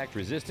 is impact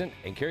resistant,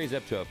 and carries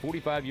up to a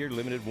 45-year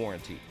limited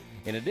warranty.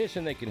 In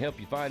addition, they can help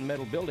you find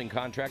metal building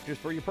contractors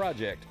for your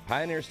project.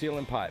 Pioneer Steel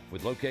and Pipe,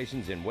 with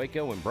locations in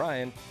Waco and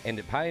Bryan, and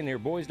at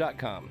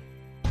pioneerboys.com.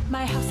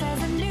 My house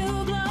has a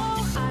new glow.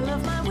 I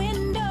love my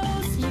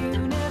windows.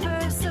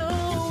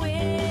 Universal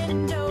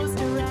Windows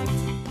Direct.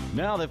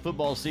 Now that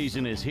football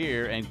season is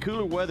here and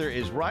cooler weather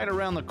is right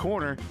around the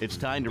corner, it's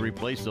time to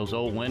replace those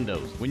old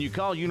windows. When you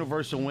call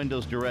Universal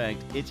Windows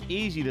Direct, it's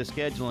easy to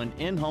schedule an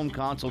in-home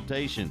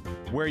consultation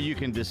where you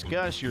can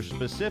discuss your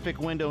specific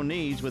window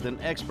needs with an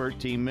expert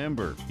team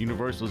member.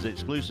 Universal's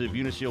exclusive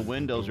Uniseal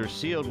windows are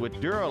sealed with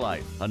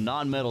Duralife, a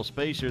non-metal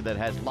spacer that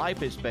has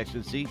life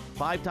expectancy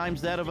 5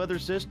 times that of other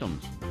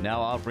systems.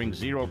 Now offering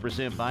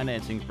 0%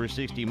 financing for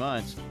 60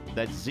 months.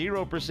 That's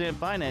 0%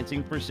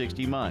 financing for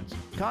 60 months.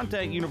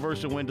 Contact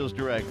Universal Windows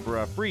Direct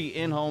for a free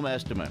in-home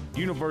estimate.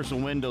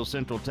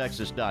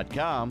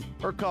 UniversalWindowsCentralTexas.com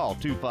or call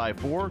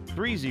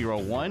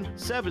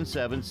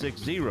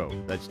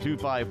 254-301-7760. That's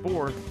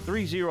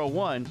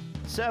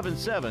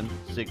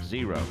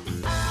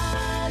 254-301-7760.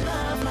 I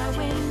love my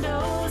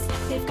windows.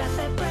 They've got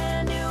that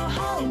brand new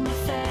home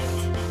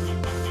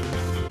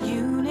effect.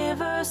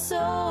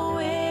 Universal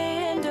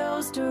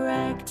Windows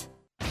Direct.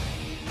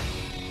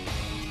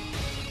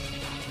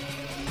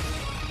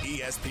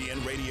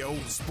 ESPN Radio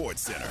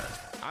Sports Center.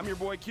 I'm your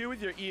boy Q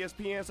with your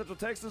ESPN Central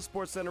Texas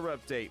Sports Center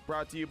update,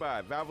 brought to you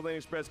by Valvoline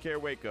Express Care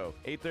Waco,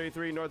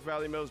 833 North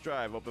Valley Mills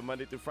Drive, open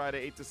Monday through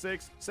Friday 8 to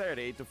 6,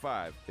 Saturday 8 to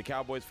 5. The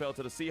Cowboys fell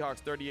to the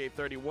Seahawks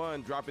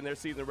 38-31, dropping their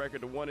season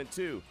record to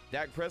 1-2.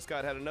 Dak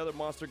Prescott had another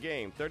monster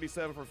game,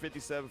 37 for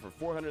 57 for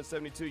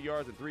 472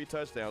 yards and 3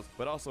 touchdowns,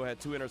 but also had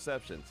 2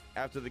 interceptions.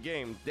 After the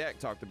game, Dak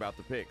talked about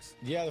the picks.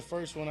 Yeah, the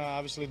first one,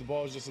 obviously the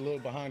ball was just a little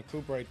behind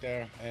Coop right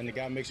there, and the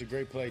guy makes a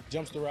great play.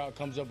 Jumps the route,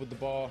 comes up with the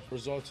ball,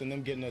 results in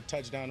them getting a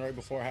touchdown right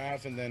before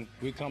half, and then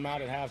we come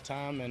out at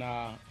halftime and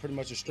pretty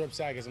much a strip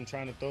sack as I'm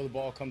trying to throw the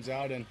ball comes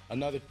out, and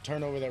another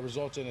turnover that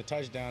results in a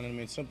touchdown. And I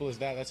mean, simple as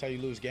that. That's how you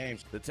lose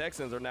games. The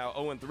Texans are now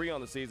 0-3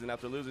 on the season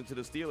after losing to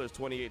the Steelers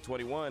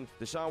 28-21.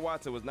 Deshaun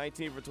Watson was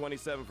 19 for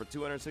 27 for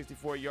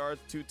 264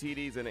 yards, 2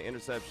 TDs, and an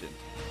interception.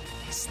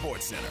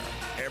 Sports Center,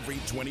 every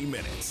 20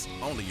 minutes,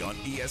 only on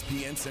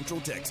ESPN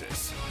Central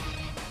Texas.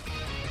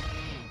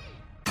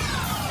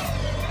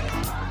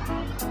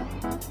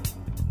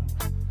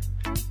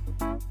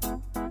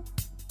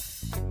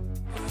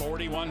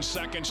 41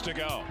 seconds to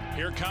go.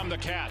 Here come the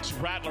Cats.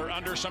 Rattler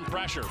under some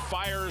pressure.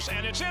 Fires,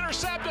 and it's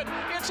intercepted.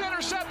 It's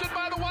intercepted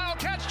by the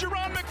Wildcats.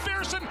 Jerome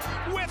McPherson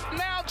with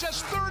now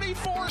just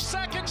 34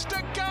 seconds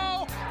to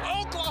go.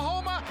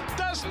 Oklahoma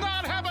does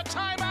not have a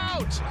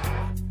timeout.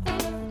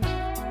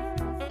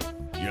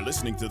 You're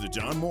listening to the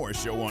John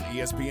Morris Show on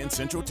ESPN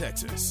Central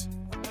Texas.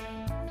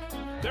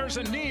 There's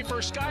a knee for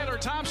Skylar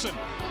Thompson.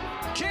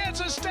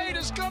 Kansas State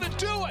is going to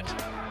do it.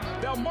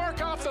 They'll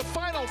mark off the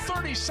final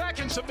 30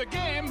 seconds of the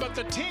game, but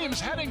the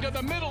team's heading to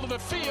the middle of the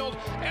field,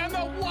 and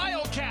the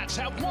Wildcats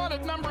have won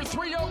at number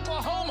 3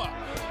 Oklahoma.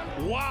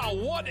 Wow,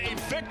 what a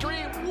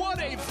victory, what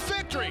a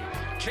victory.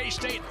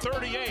 K-State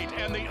 38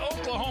 and the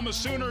Oklahoma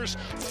Sooners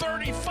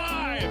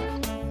 35.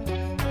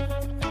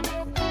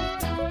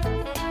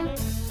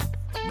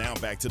 Now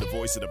back to the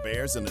voice of the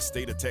Bears and the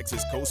State of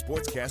Texas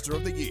Co-Sportscaster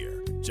of the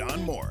Year,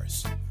 John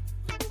Morris.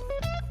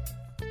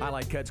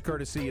 Highlight cuts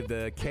courtesy of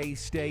the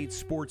K-State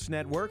Sports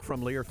Network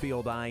from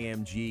Learfield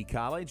IMG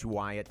College.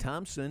 Wyatt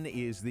Thompson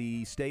is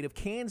the State of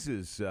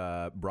Kansas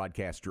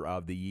Broadcaster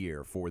of the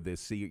Year for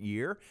this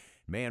year.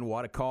 Man,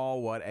 what a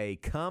call, what a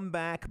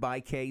comeback by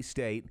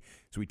K-State.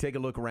 So we take a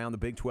look around the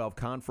Big 12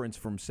 Conference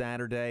from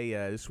Saturday.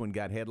 This one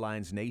got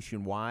headlines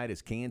nationwide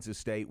as Kansas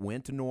State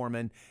went to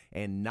Norman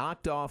and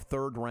knocked off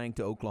third-ranked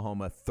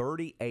Oklahoma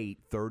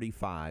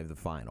 38-35, the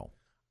final.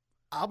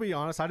 I'll be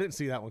honest, I didn't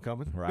see that one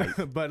coming. Right.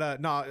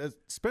 But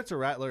Spencer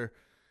Rattler,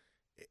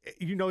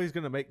 you know he's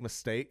going to make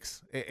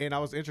mistakes, and I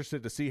was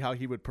interested to see how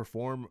he would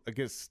perform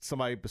against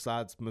somebody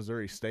besides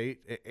Missouri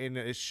State, and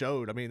it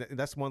showed. I mean,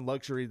 that's one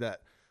luxury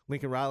that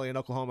Lincoln Riley and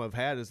Oklahoma have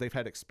had is they've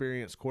had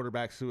experienced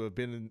quarterbacks who have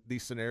been in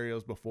these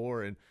scenarios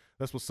before, and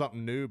this was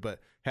something new.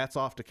 But hats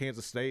off to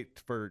Kansas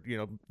State for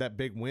that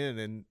big win,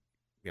 and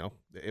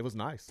it was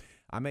nice.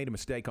 I made a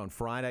mistake on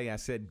Friday. I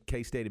said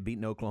K-State had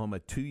beaten Oklahoma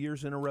 2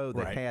 years in a row.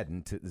 They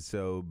hadn't.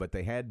 But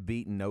they had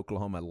beaten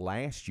Oklahoma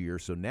last year,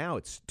 so now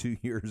it's 2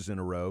 years in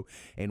a row.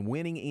 And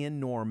winning in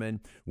Norman,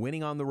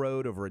 winning on the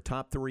road over a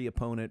top 3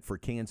 opponent for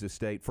Kansas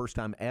State, first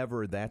time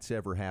ever that's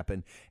ever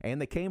happened.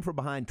 And they came from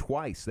behind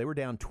twice. They were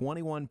down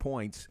 21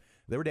 points.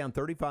 They were down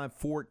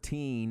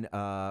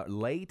 35-14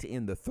 late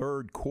in the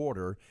third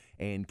quarter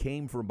and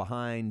came from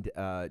behind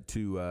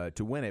to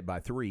win it by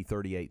 3,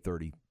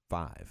 38-35.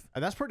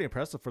 And that's pretty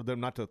impressive for them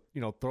not to,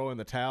 throw in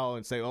the towel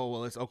and say, oh,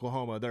 well, it's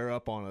Oklahoma. They're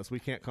up on us.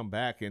 We can't come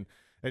back. And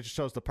it just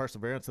shows the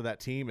perseverance of that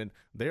team. And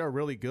they are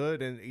really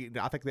good. And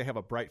I think they have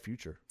a bright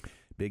future.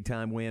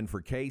 Big-time win for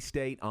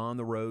K-State on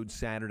the road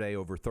Saturday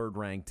over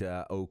third-ranked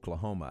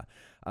Oklahoma.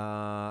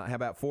 How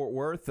about Fort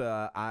Worth?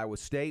 Iowa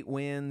State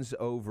wins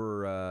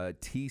over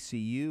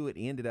TCU. It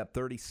ended up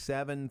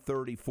 37-34.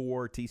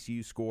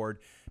 TCU scored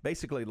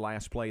basically the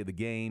last play of the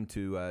game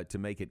to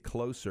make it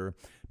closer.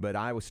 But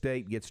Iowa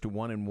State gets to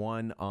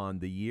 1-1 on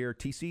the year.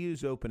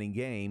 TCU's opening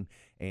game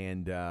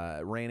and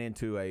ran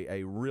into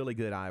a really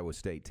good Iowa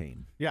State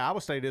team. Yeah,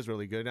 Iowa State is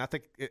really good, and I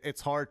think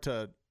it's hard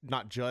to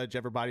not judge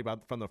everybody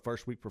from the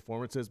first week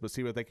performances, but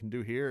see what they can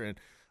do here. And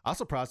I'm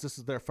surprised this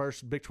is their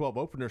first Big 12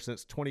 opener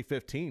since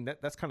 2015.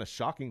 That's kind of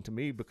shocking to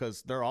me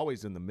because they're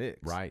always in the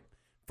mix. Right.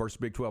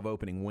 First Big 12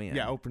 opening win.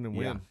 Yeah, opening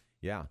win.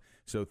 Yeah.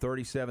 So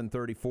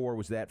 37-34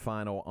 was that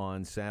final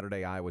on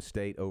Saturday, Iowa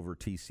State over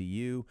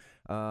TCU.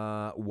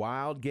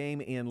 Wild game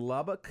in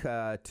Lubbock,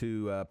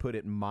 to put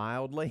it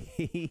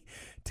mildly.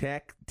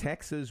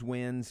 Texas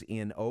wins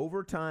in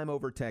overtime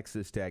over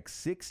Texas Tech,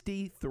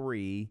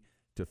 63-56.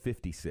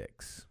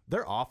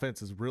 Their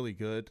offense is really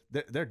good.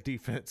 Their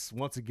defense,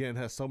 once again,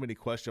 has so many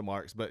question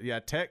marks. But, yeah,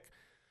 Tech,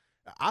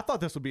 I thought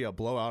this would be a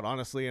blowout,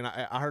 honestly, and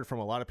I heard from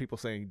a lot of people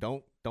saying,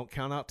 don't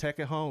count out Tech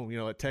at home. You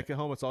know, at Tech at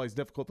home, it's always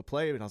difficult to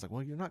play. And I was like,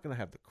 well, you're not going to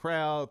have the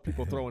crowd,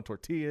 people throwing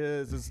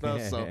tortillas and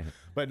stuff. So,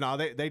 but no,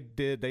 they made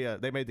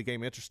the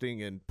game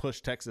interesting and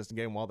pushed Texas and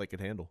gave them all they could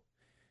handle.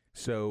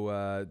 So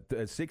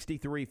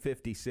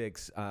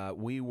 63-56,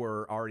 we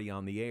were already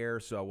on the air,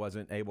 so I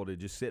wasn't able to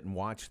just sit and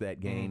watch that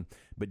game.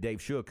 But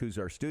Dave Shook, who's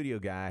our studio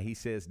guy, he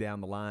says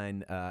down the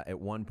line at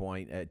one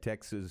point,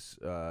 Tech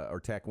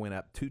went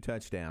up 2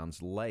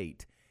 touchdowns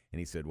late, and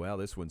he said, well,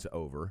 this one's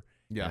over.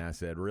 Yeah. And I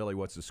said, really,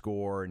 what's the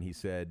score? And he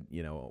said,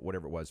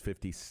 whatever it was,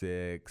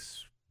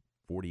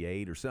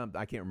 56-48 or something.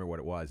 I can't remember what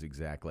it was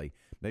exactly.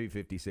 Maybe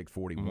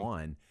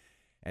 56-41.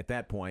 At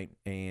that point,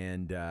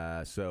 and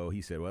so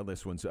he said, well,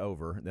 this one's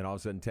over. Then all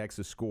of a sudden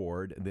Texas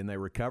scored. Then they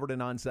recovered an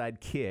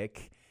onside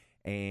kick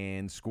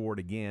and scored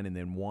again and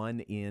then won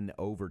in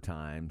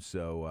overtime.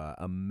 So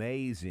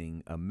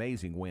amazing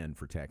win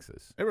for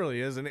Texas. It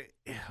really is. And,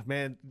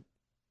 man,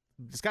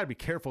 just got to be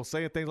careful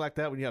saying things like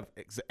that when you have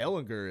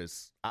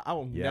Ehlinger I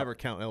will never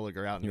count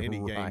Ehlinger out in any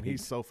game.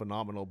 He's so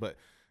phenomenal. But,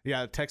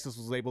 yeah, Texas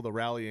was able to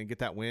rally and get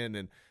that win.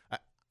 And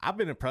I've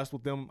been impressed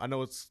with them. I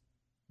know it's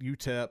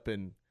UTEP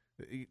and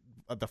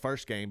the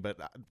first game, but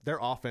their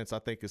offense, I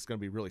think, is going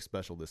to be really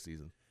special this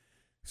season.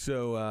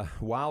 So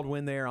wild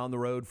win there on the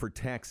road for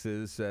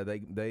Texas.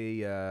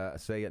 They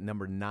say at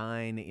number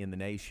 9 in the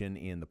nation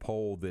in the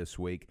poll this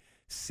week.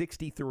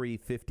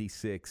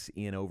 63-56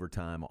 in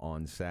overtime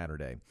on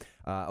Saturday.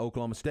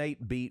 Oklahoma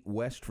State beat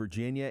West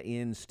Virginia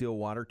in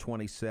Stillwater,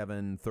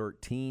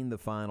 27-13, the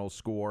final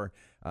score.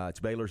 It's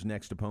Baylor's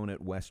next opponent,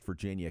 West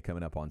Virginia,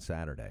 coming up on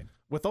Saturday.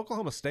 With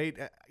Oklahoma State,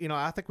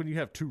 I think when you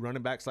have 2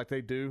 running backs like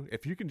they do,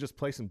 if you can just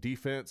play some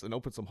defense and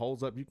open some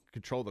holes up, you can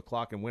control the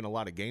clock and win a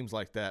lot of games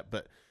like that.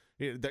 But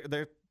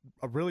they're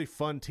a really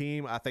fun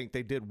team. I think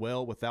they did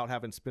well without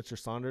having Spencer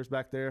Saunders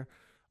back there.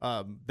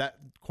 That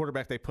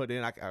quarterback they put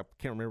in, I can't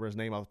remember his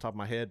name off the top of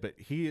my head, but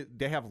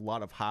they have a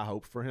lot of high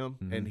hope for him,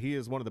 and he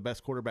is one of the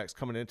best quarterbacks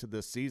coming into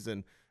this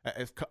season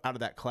out of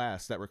that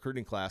class, that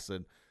recruiting class,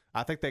 and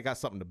I think they got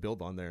something to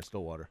build on there in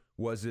Stillwater.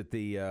 Was it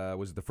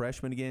the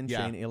freshman again,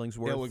 yeah. Shane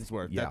Illingsworth?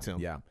 Illingsworth, that's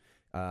him.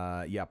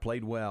 Yeah.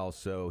 Played well,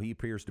 so he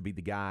appears to be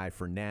the guy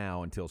for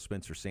now until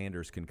Spencer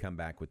Sanders can come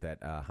back with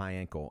that high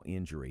ankle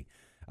injury.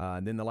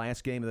 And then the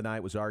last game of the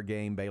night was our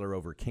game, Baylor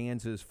over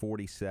Kansas,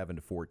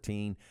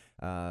 47-14.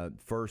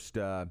 First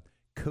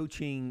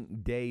coaching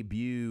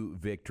debut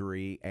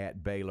victory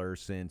at Baylor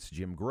since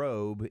Jim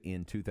Grobe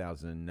in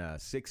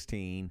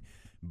 2016.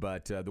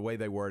 But the way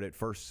they word it,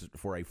 first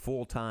for a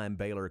full-time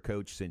Baylor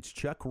coach since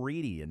Chuck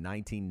Reedy in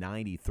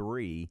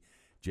 1993.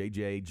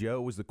 J.J.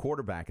 Joe was the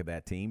quarterback of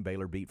that team.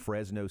 Baylor beat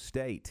Fresno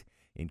State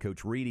in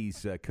Coach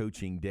Reedy's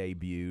coaching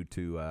debut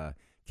to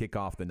kick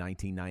off the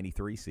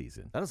 1993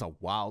 season. That is a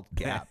wild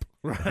gap.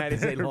 That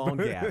is a long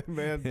gap.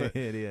 Man, but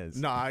it is.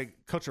 No,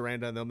 Coach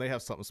Aranda and them, they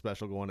have something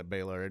special going at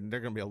Baylor, and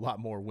they're going to be a lot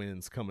more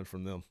wins coming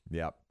from them.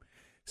 Yep.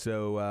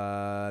 So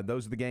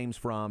those are the games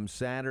from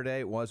Saturday.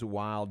 It was a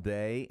wild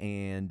day,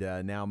 and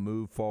now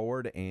move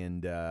forward,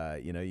 and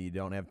you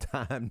don't have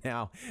time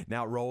now.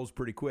 Now it rolls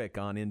pretty quick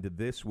on into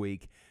this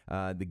week.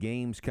 The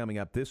games coming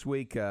up this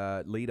week,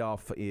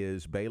 leadoff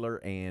is Baylor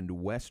and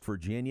West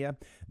Virginia.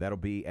 That'll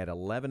be at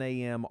 11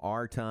 a.m.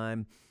 our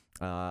time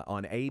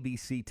on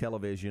ABC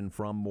television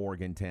from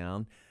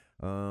Morgantown.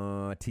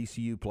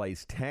 TCU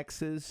plays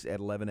Texas at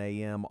 11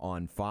 a.m.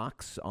 on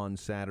Fox on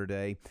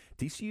Saturday.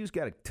 TCU's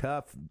got a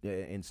tough,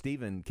 and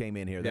Steven came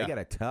in here, they got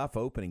a tough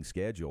opening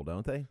schedule,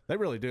 don't they? They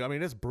really do. I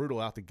mean, it's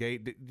brutal out the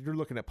gate. You're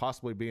looking at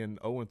possibly being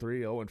 0-3,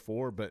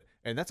 0-4,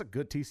 and that's a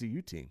good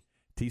TCU team.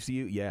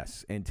 TCU,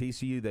 yes. And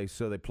TCU, they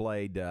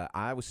played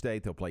Iowa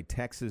State. They'll play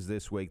Texas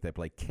this week. They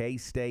play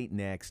K-State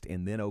next,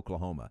 and then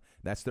Oklahoma.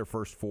 That's their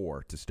first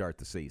 4 to start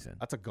the season.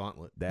 That's a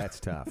gauntlet. That's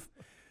tough.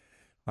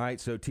 All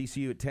right, so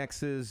TCU at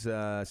Texas,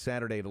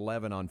 Saturday at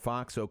 11 on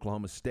Fox.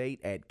 Oklahoma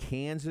State at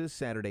Kansas,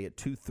 Saturday at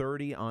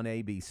 2:30 on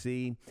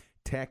ABC.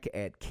 Tech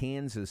at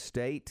Kansas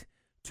State,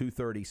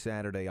 2:30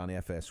 Saturday on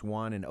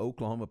FS1. And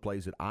Oklahoma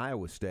plays at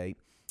Iowa State,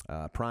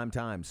 prime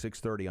time,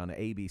 6:30 on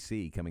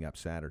ABC coming up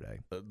Saturday.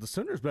 The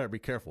Sooners better be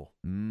careful.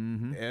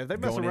 Mm-hmm. If they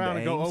mess around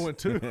and go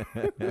 0-2,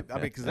 I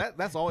mean, because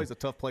that's always a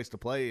tough place to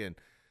play. And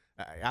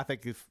I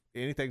think if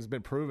anything's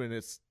been proven,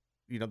 it's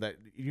that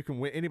you can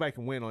win. Anybody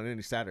can win on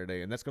any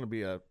Saturday, and that's going to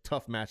be a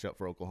tough matchup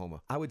for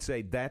Oklahoma. I would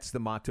say that's the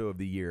motto of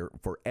the year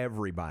for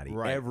everybody.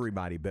 Right.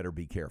 Everybody better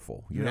be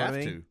careful. You know have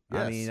what I to. mean?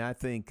 Yes. I mean, I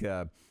think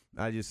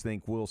I just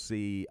think we'll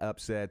see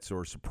upsets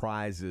or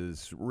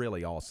surprises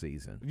really all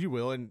season. You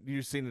will, and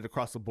you've seen it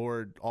across the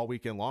board all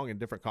weekend long in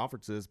different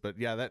conferences. But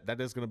yeah,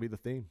 that is going to be the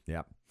theme.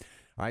 Yep.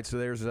 All right, so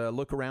there's a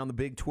look around the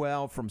Big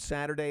 12 from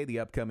Saturday, the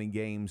upcoming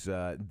games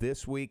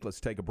this week. Let's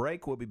take a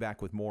break. We'll be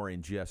back with more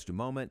in just a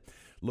moment.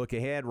 Look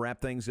ahead,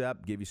 wrap things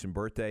up, give you some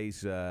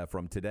birthdays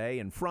from today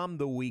and from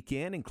the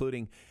weekend,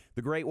 including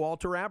the great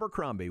Walter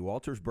Abercrombie.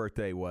 Walter's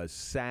birthday was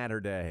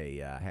Saturday.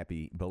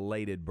 Happy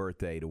belated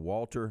birthday to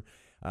Walter.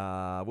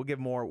 We'll give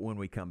more when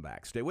we come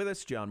back. Stay with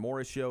us. John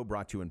Morris Show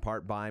brought to you in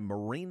part by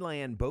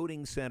Marineland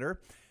Boating Center.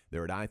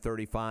 They're at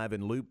I-35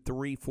 and Loop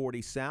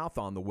 340 South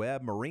on the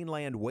web,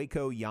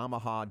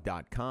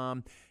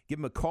 marinelandwacoyamaha.com. Give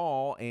them a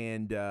call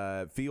and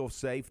feel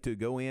safe to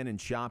go in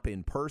and shop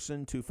in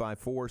person,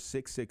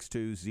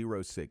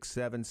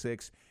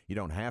 254-662-0676. You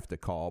don't have to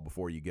call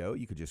before you go.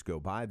 You could just go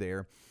by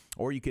there.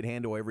 Or you could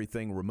handle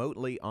everything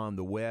remotely on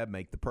the web,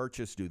 make the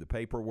purchase, do the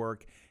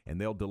paperwork, and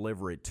they'll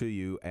deliver it to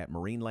you at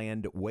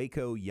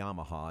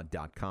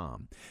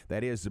marinelandwacoyamaha.com.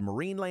 That is the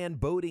Marineland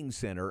Boating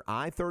Center,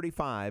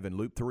 I-35 and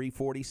Loop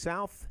 340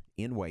 South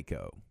in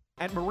Waco.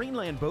 At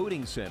Marineland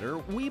Boating Center,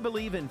 we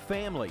believe in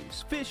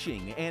families,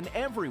 fishing, and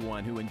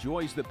everyone who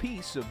enjoys the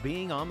peace of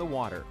being on the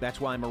water. That's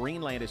why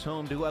Marineland is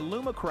home to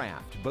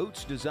Alumacraft,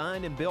 boats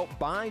designed and built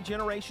by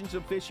generations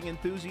of fishing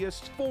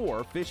enthusiasts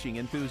for fishing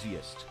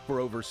enthusiasts. For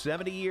over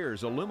 70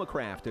 years,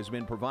 Alumacraft has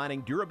been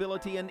providing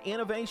durability and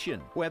innovation.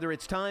 Whether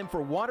it's time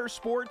for water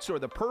sports or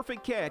the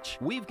perfect catch,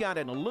 we've got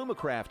an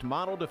Alumacraft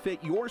model to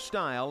fit your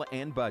style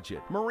and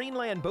budget.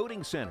 Marineland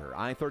Boating Center,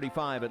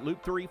 I-35 at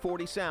Loop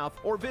 340 South,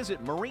 or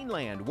visit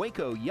marinelandwacoyamaha.com.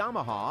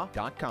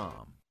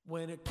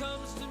 When it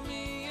comes to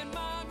me and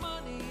my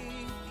money,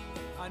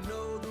 I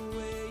know the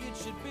way it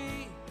should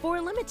be. For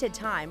a limited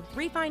time,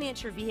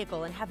 refinance your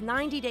vehicle and have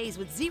 90 days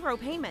with zero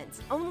payments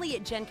only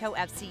at Genco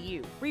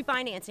FCU.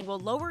 Refinancing will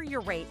lower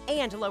your rate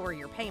and lower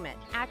your payment.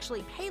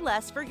 Actually pay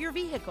less for your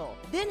vehicle.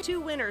 Then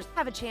 2 winners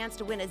have a chance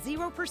to win a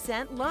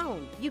 0%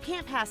 loan. You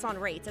can't pass on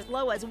rates as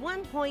low as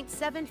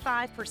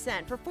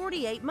 1.75% for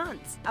 48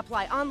 months.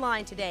 Apply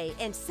online today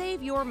and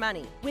save your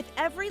money. With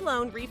every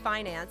loan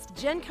refinanced,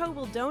 Genco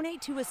will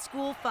donate to a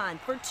school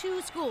fund for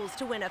 2 schools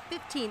to win a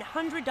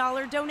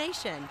 $1,500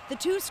 donation. The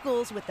 2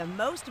 schools with the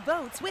most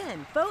votes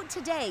win. Vote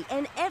today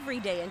and every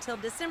day until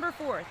December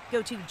 4th.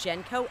 Go to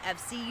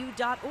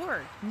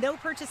GencoFCU.org. No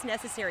purchase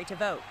necessary to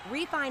vote.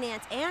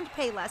 Refinance and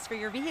pay less for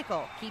your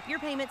vehicle. Keep your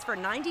payments for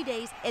 90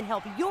 days and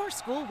help your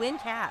school win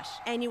cash.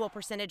 Annual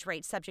percentage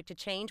rate subject to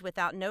change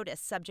without notice,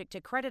 subject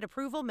to credit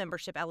approval,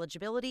 membership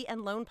eligibility,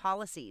 and loan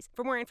policies.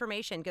 For more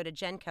information, go to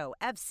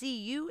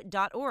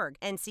GencoFCU.org.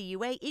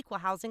 NCUA Equal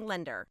Housing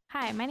Lender.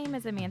 Hi, my name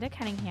is Amanda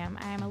Cunningham.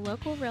 I am a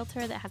local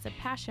realtor that has a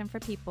passion for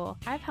people.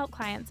 I've helped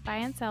clients buy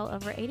and sell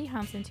over 80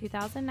 homes in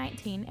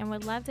 2019 and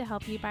would love to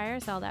help you buy or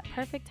sell that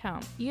perfect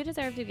home. You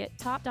deserve to get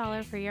top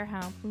dollar for your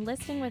home.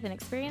 Listing with an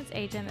experienced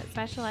agent that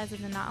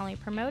specializes in not only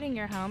promoting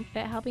your home,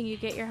 but helping you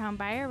get your home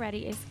buyer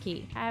ready is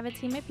key. I have a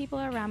team of people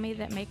around me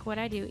that make what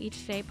I do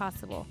each day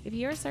possible. If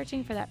you are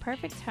searching for that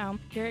perfect home,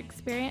 your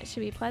experience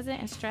should be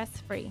pleasant and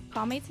stress-free.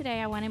 Call me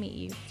today. I want to meet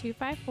you.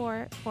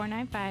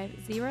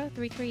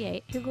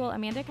 254-495-0338. Google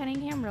Amanda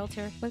Cunningham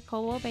Realtor with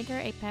Coldwell Banker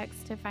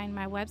Apex to find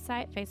my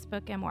website,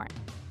 Facebook, and more.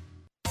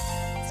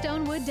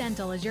 Stonewood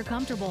Dental is your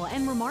comfortable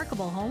and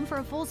remarkable home for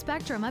a full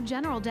spectrum of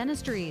general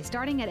dentistry,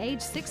 starting at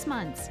age 6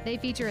 months. They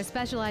feature a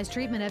specialized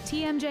treatment of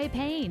TMJ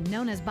pain,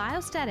 known as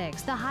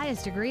Biostetics, the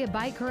highest degree of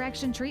bite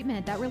correction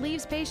treatment that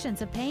relieves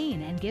patients of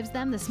pain and gives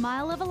them the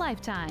smile of a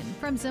lifetime.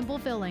 From simple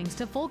fillings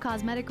to full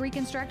cosmetic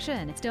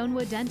reconstruction,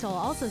 Stonewood Dental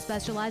also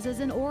specializes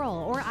in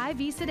oral or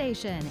IV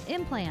sedation,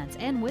 implants,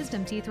 and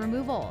wisdom teeth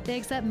removal. They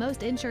accept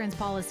most insurance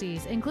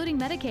policies, including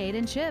Medicaid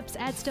and CHIPS,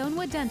 at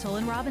Stonewood Dental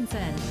in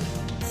Robinson.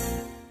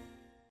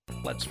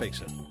 Let's face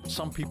it,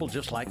 some people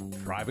just like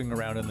driving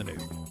around in the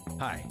nude.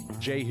 Hi,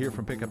 Jay here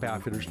from Pickup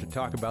Outfitters to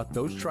talk about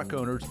those truck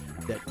owners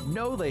that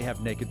know they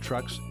have naked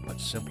trucks but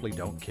simply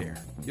don't care.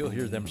 You'll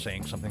hear them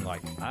saying something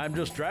like, "I'm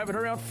just driving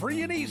around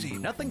free and easy,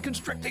 nothing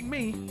constricting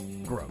me."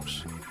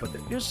 Gross. But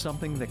there is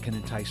something that can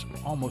entice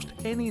almost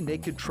any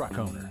naked truck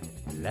owner.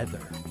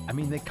 Leather. I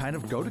mean, they kind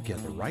of go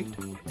together, right?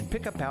 And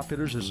Pickup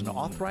Outfitters is an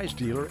authorized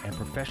dealer and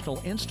professional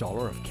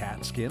installer of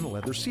cat skin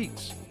leather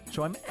seats.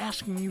 So I'm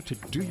asking you to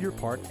do your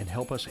part and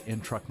help us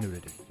end truck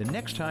nudity. The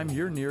next time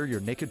you're near your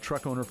naked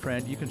truck owner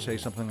friend, you can say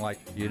something like,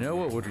 "You know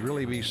what would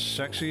really be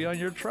sexy on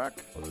your truck?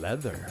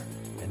 Leather."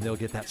 And they'll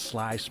get that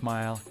sly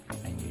smile,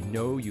 and you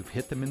know you've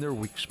hit them in their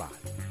weak spot.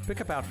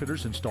 Pickup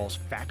Outfitters installs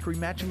factory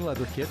matching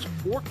leather kits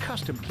or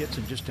custom kits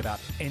in just about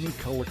any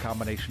color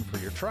combination for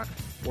your truck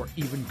or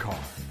even car.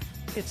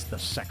 It's the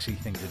sexy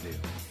thing to do.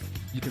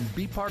 You can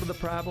be part of the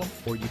problem,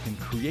 or you can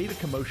create a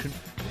commotion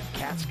with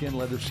cat skin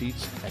leather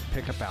seats at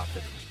Pickup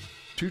Outfitters.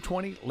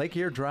 220 Lake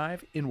Air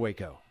Drive in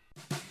Waco.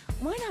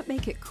 Why not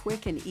make it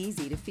quick and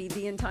easy to feed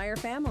the entire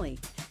family?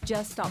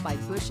 Just stop by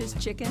Bush's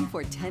Chicken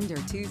for Tender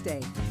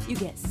Tuesday. You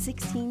get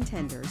 16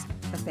 tenders,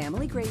 a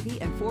family gravy,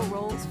 and 4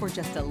 rolls for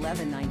just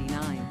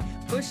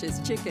 $11.99. Bush's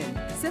Chicken,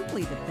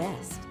 simply the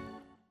best.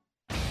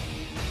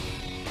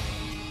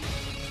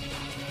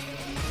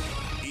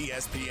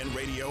 ESPN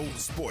Radio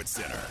Sports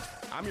Center.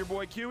 I'm your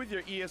boy Q with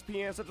your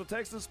ESPN Central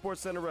Texas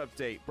Sports Center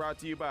update, brought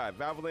to you by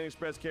Valvoline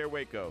Express Care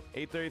Waco,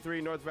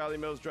 833 North Valley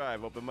Mills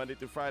Drive, open Monday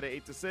through Friday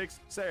 8 to 6,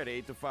 Saturday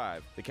 8 to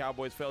 5. The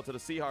Cowboys fell to the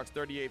Seahawks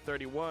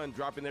 38-31,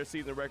 dropping their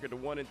season record to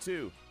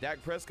 1-2.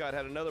 Dak Prescott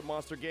had another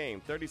monster game,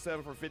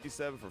 37 for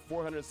 57 for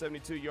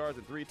 472 yards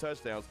and 3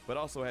 touchdowns, but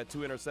also had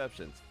 2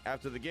 interceptions.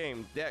 After the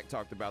game, Dak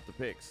talked about the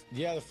picks.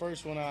 Yeah, the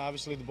first one,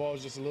 obviously the ball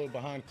was just a little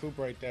behind Coop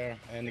right there,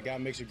 and the guy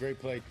makes a great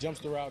play. Jumps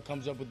the route,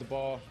 comes up with the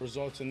ball,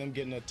 results in them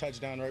getting a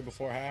touchdown right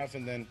before half,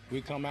 and then we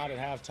come out at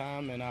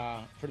halftime and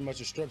pretty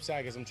much a strip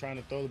sack as I'm trying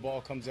to throw the ball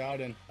comes out,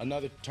 and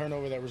another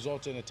turnover that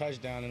results in a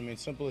touchdown. And I mean,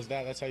 simple as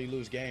that. That's how you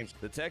lose games.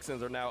 The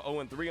Texans are now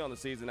 0-3 on the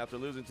season after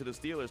losing to the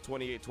Steelers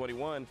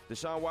 28-21.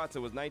 Deshaun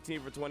Watson was 19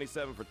 for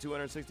 27 for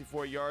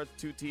 264 yards,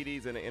 2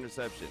 TDs, and an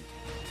interception.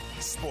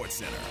 Sports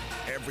Center,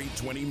 every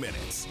 20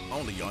 minutes,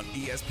 only on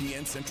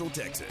ESPN Central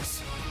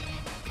Texas.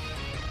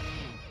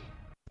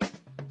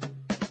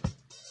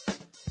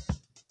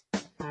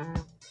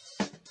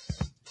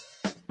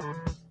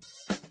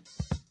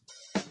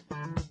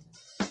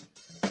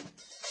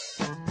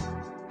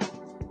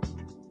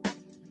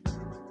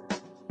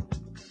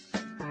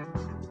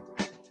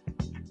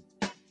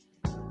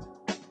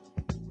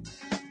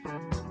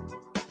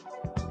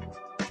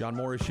 John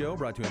Morris Show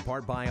brought to you in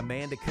part by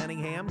Amanda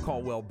Cunningham,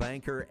 Caldwell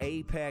Banker,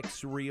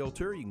 Apex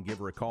Realtor. You can give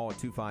her a call at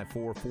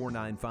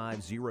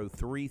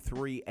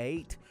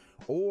 254-495-0338.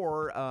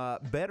 Or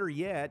better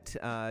yet,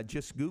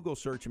 just Google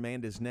search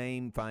Amanda's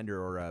name, find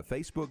her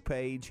Facebook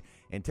page,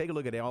 and take a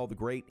look at all the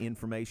great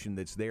information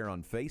that's there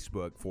on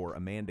Facebook for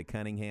Amanda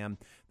Cunningham.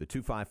 The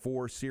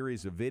 254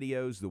 series of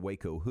videos, the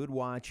Waco Hood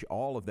Watch,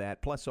 all of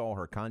that, plus all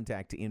her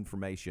contact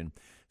information.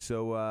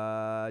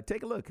 So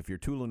take a look. If you're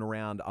tooling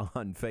around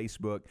on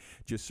Facebook,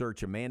 just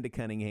search Amanda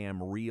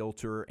Cunningham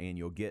Realtor, and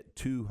you'll get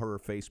to her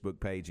Facebook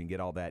page and get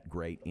all that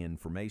great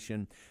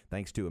information.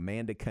 Thanks to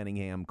Amanda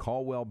Cunningham,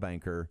 Caldwell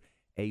Banker,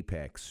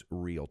 Apex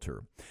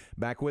Realtor.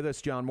 Back with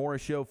us, John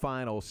Morris Show,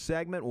 final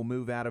segment. We'll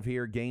move out of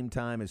here. Game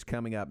time is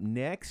coming up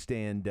next.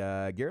 And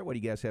Garrett, what do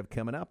you guys have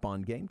coming up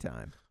on Game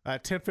Time?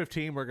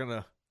 10:15, we're going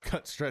to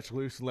cut Stretch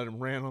loose and let him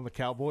ran on the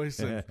Cowboys.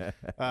 And,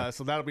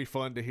 so that'll be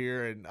fun to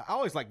hear. And I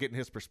always like getting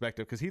his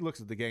perspective because he looks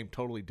at the game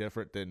totally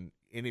different than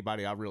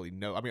anybody I really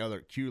know. I mean, other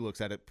Q looks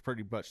at it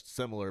pretty much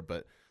similar,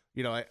 but,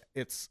 you know,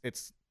 it's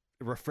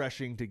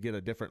refreshing to get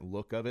a different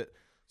look of it.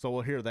 So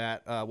we'll hear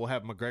that. We'll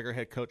have McGregor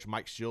head coach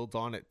Mike Shields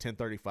on at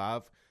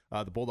 10:35.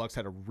 The Bulldogs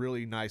had a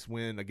really nice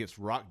win against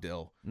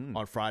Rockdale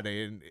on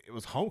Friday, and it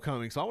was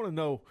homecoming. So I want to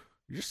know,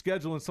 you're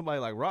scheduling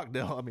somebody like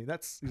Rockdale. I mean,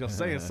 that's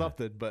saying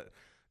something. But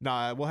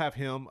no, we'll have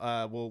him.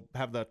 We'll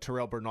have the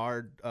Terrell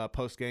Bernard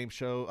post-game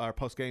show, or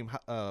post-game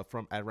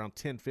from at around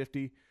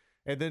 10:50.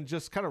 And then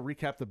just kind of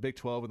recap the Big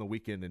 12 and the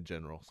weekend in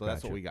general. So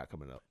that's what we got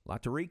coming up. A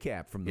lot to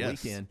recap from the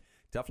weekend.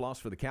 Tough loss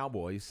for the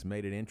Cowboys.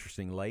 Made it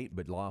interesting late,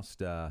 but lost,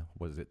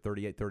 was it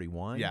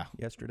 38-31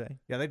 yesterday?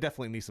 Yeah, they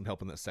definitely need some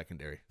help in that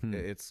secondary.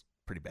 It's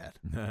pretty bad.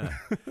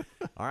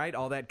 All right,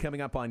 all that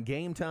coming up on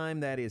Game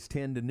Time. That is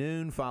 10 to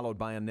noon, followed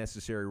by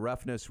Unnecessary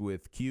Roughness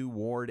with Q,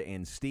 Ward,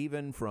 and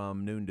Steven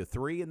from noon to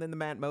 3. And then the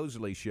Matt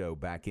Mosley Show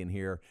back in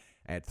here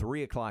at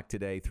 3 o'clock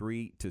today,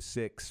 3 to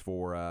 6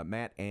 for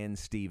Matt and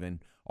Steven,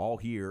 all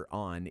here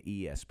on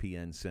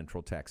ESPN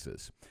Central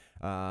Texas.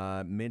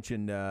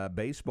 Mentioned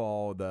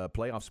baseball, the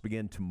playoffs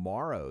begin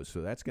tomorrow,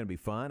 so that's going to be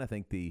fun. I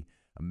think the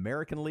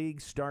American League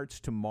starts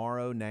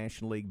tomorrow.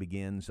 National League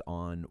begins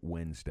on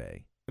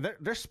Wednesday.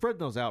 They're spreading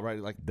those out,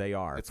 right? Like they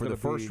are. For the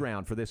first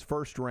round, for this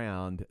first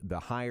round, the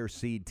higher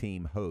seed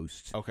team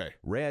hosts. Okay.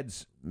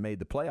 Reds made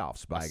the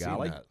playoffs, by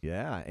golly. That.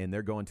 Yeah, and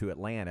they're going to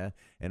Atlanta,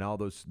 and all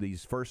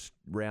these first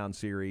round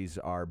series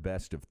are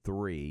best of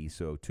 3,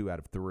 so 2 out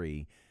of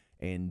 3,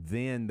 and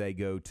then they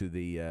go to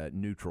the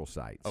neutral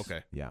sites.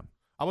 Okay. Yeah.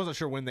 I wasn't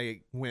sure when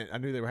they went. I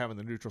knew they were having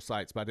the neutral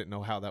sites, but I didn't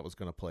know how that was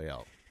going to play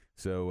out.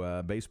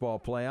 So baseball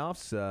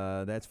playoffs,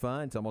 that's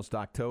fun. It's almost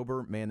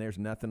October. Man, there's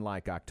nothing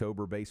like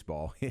October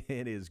baseball.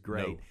 It is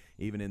great. No.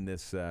 Even in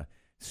this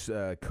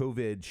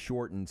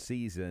COVID-shortened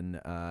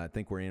season, I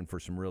think we're in for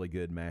some really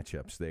good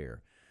matchups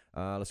there.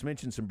 Let's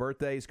mention some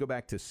birthdays. Go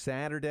back to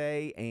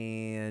Saturday,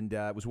 and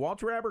it was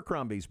Walter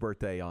Abercrombie's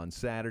birthday on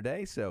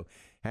Saturday. So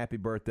happy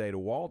birthday to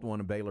Walt, one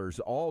of Baylor's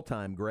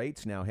all-time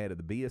greats, now head of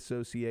the Bee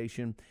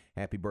Association.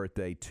 Happy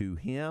birthday to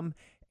him.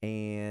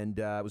 And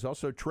it was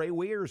also Trey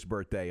Weir's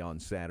birthday on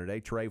Saturday.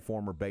 Trey,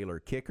 former Baylor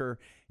kicker,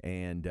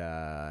 and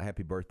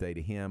happy birthday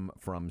to him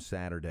from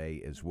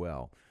Saturday as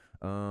well.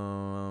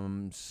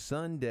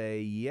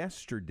 Sunday,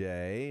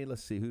 yesterday,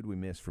 let's see, who did we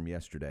miss from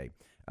yesterday?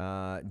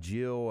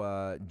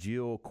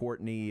 Jill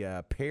Courtney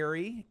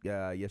Perry.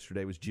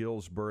 Yesterday was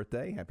Jill's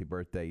birthday. Happy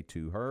birthday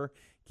to her.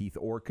 Keith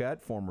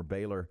Orcutt, former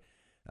Baylor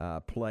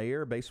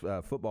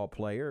football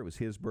player. It was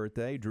his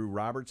birthday. Drew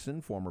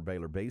Robertson, former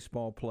Baylor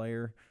baseball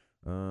player.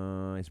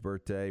 His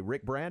birthday.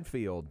 Rick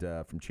Bradfield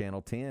from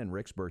Channel 10.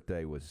 Rick's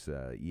birthday was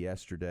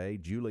yesterday.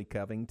 Julie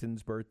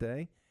Covington's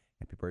birthday.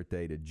 Happy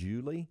birthday to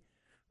Julie.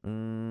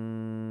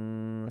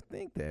 I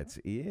think that's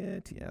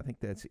it. Yeah, I think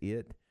that's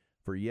it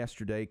for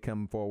yesterday.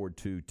 Come forward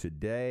to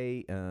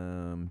today.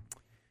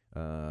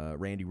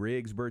 Randy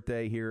Riggs'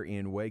 birthday here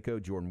in Waco.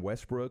 Jordan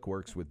Westbrook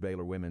works with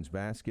Baylor women's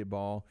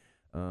basketball.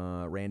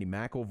 Randy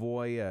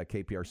McElvoy,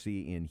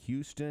 KPRC in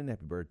Houston.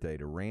 Happy birthday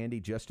to Randy.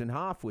 Justin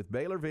Hoff with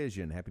Baylor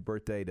Vision. Happy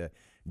birthday to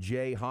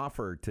Jay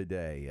Hoffer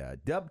today.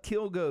 Dub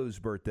Kilgo's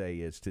birthday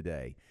is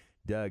today.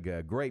 Doug,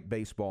 a great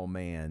baseball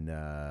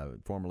man,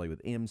 formerly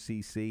with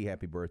MCC.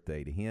 Happy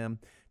birthday to him.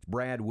 It's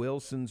Brad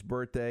Wilson's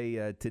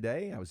birthday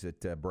today. I was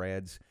at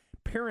Brad's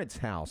parents'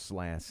 house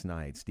last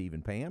night, Steve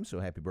and Pam, so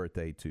happy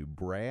birthday to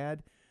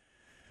Brad.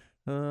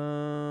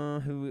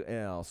 Who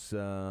else?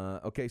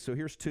 Okay, so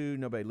here's two.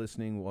 Nobody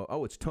listening.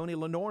 Well, it's Tony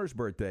Lenore's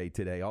birthday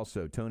today.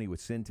 Also, Tony with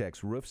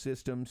Syntex Roof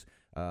Systems.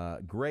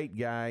 Great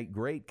guy,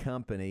 great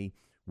company.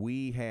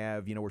 We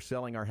have, we're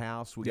selling our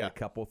house. We got a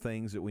couple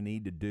things that we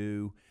need to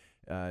do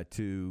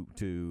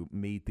to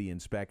meet the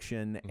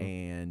inspection,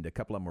 and a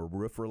couple of them are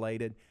roof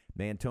related.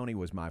 Man, Tony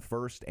was my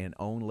first and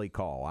only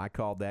call. I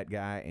called that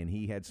guy, and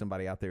he had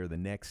somebody out there the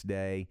next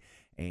day,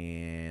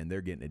 and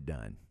they're getting it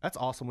done. That's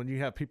awesome when you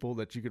have people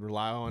that you can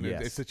rely on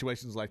in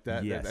situations like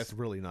that. Yes. That's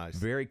really nice.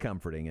 Very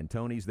comforting, and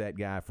Tony's that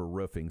guy for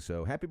roofing.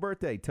 So happy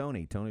birthday,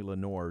 Tony. Tony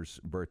Lenore's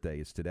birthday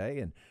is today,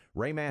 and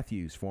Ray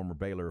Matthews, former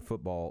Baylor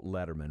football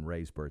letterman,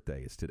 Ray's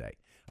birthday is today.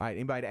 All right,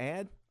 anybody to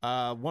add?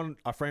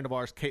 A friend of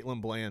ours,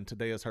 Caitlin Bland,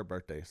 today is her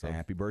birthday. So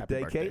happy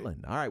birthday,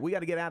 Caitlin. All right, we got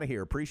to get out of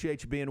here.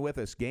 Appreciate you being with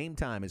us. Game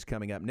time is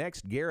coming up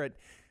next. Garrett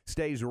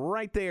stays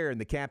right there in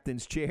the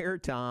captain's chair.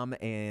 Tom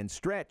and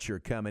Stretch are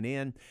coming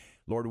in.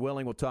 Lord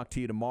willing, we'll talk to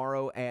you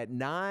tomorrow at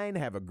 9.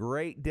 Have a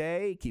great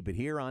day. Keep it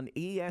here on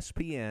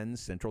ESPN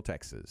Central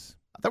Texas.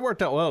 That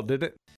worked out well, did it?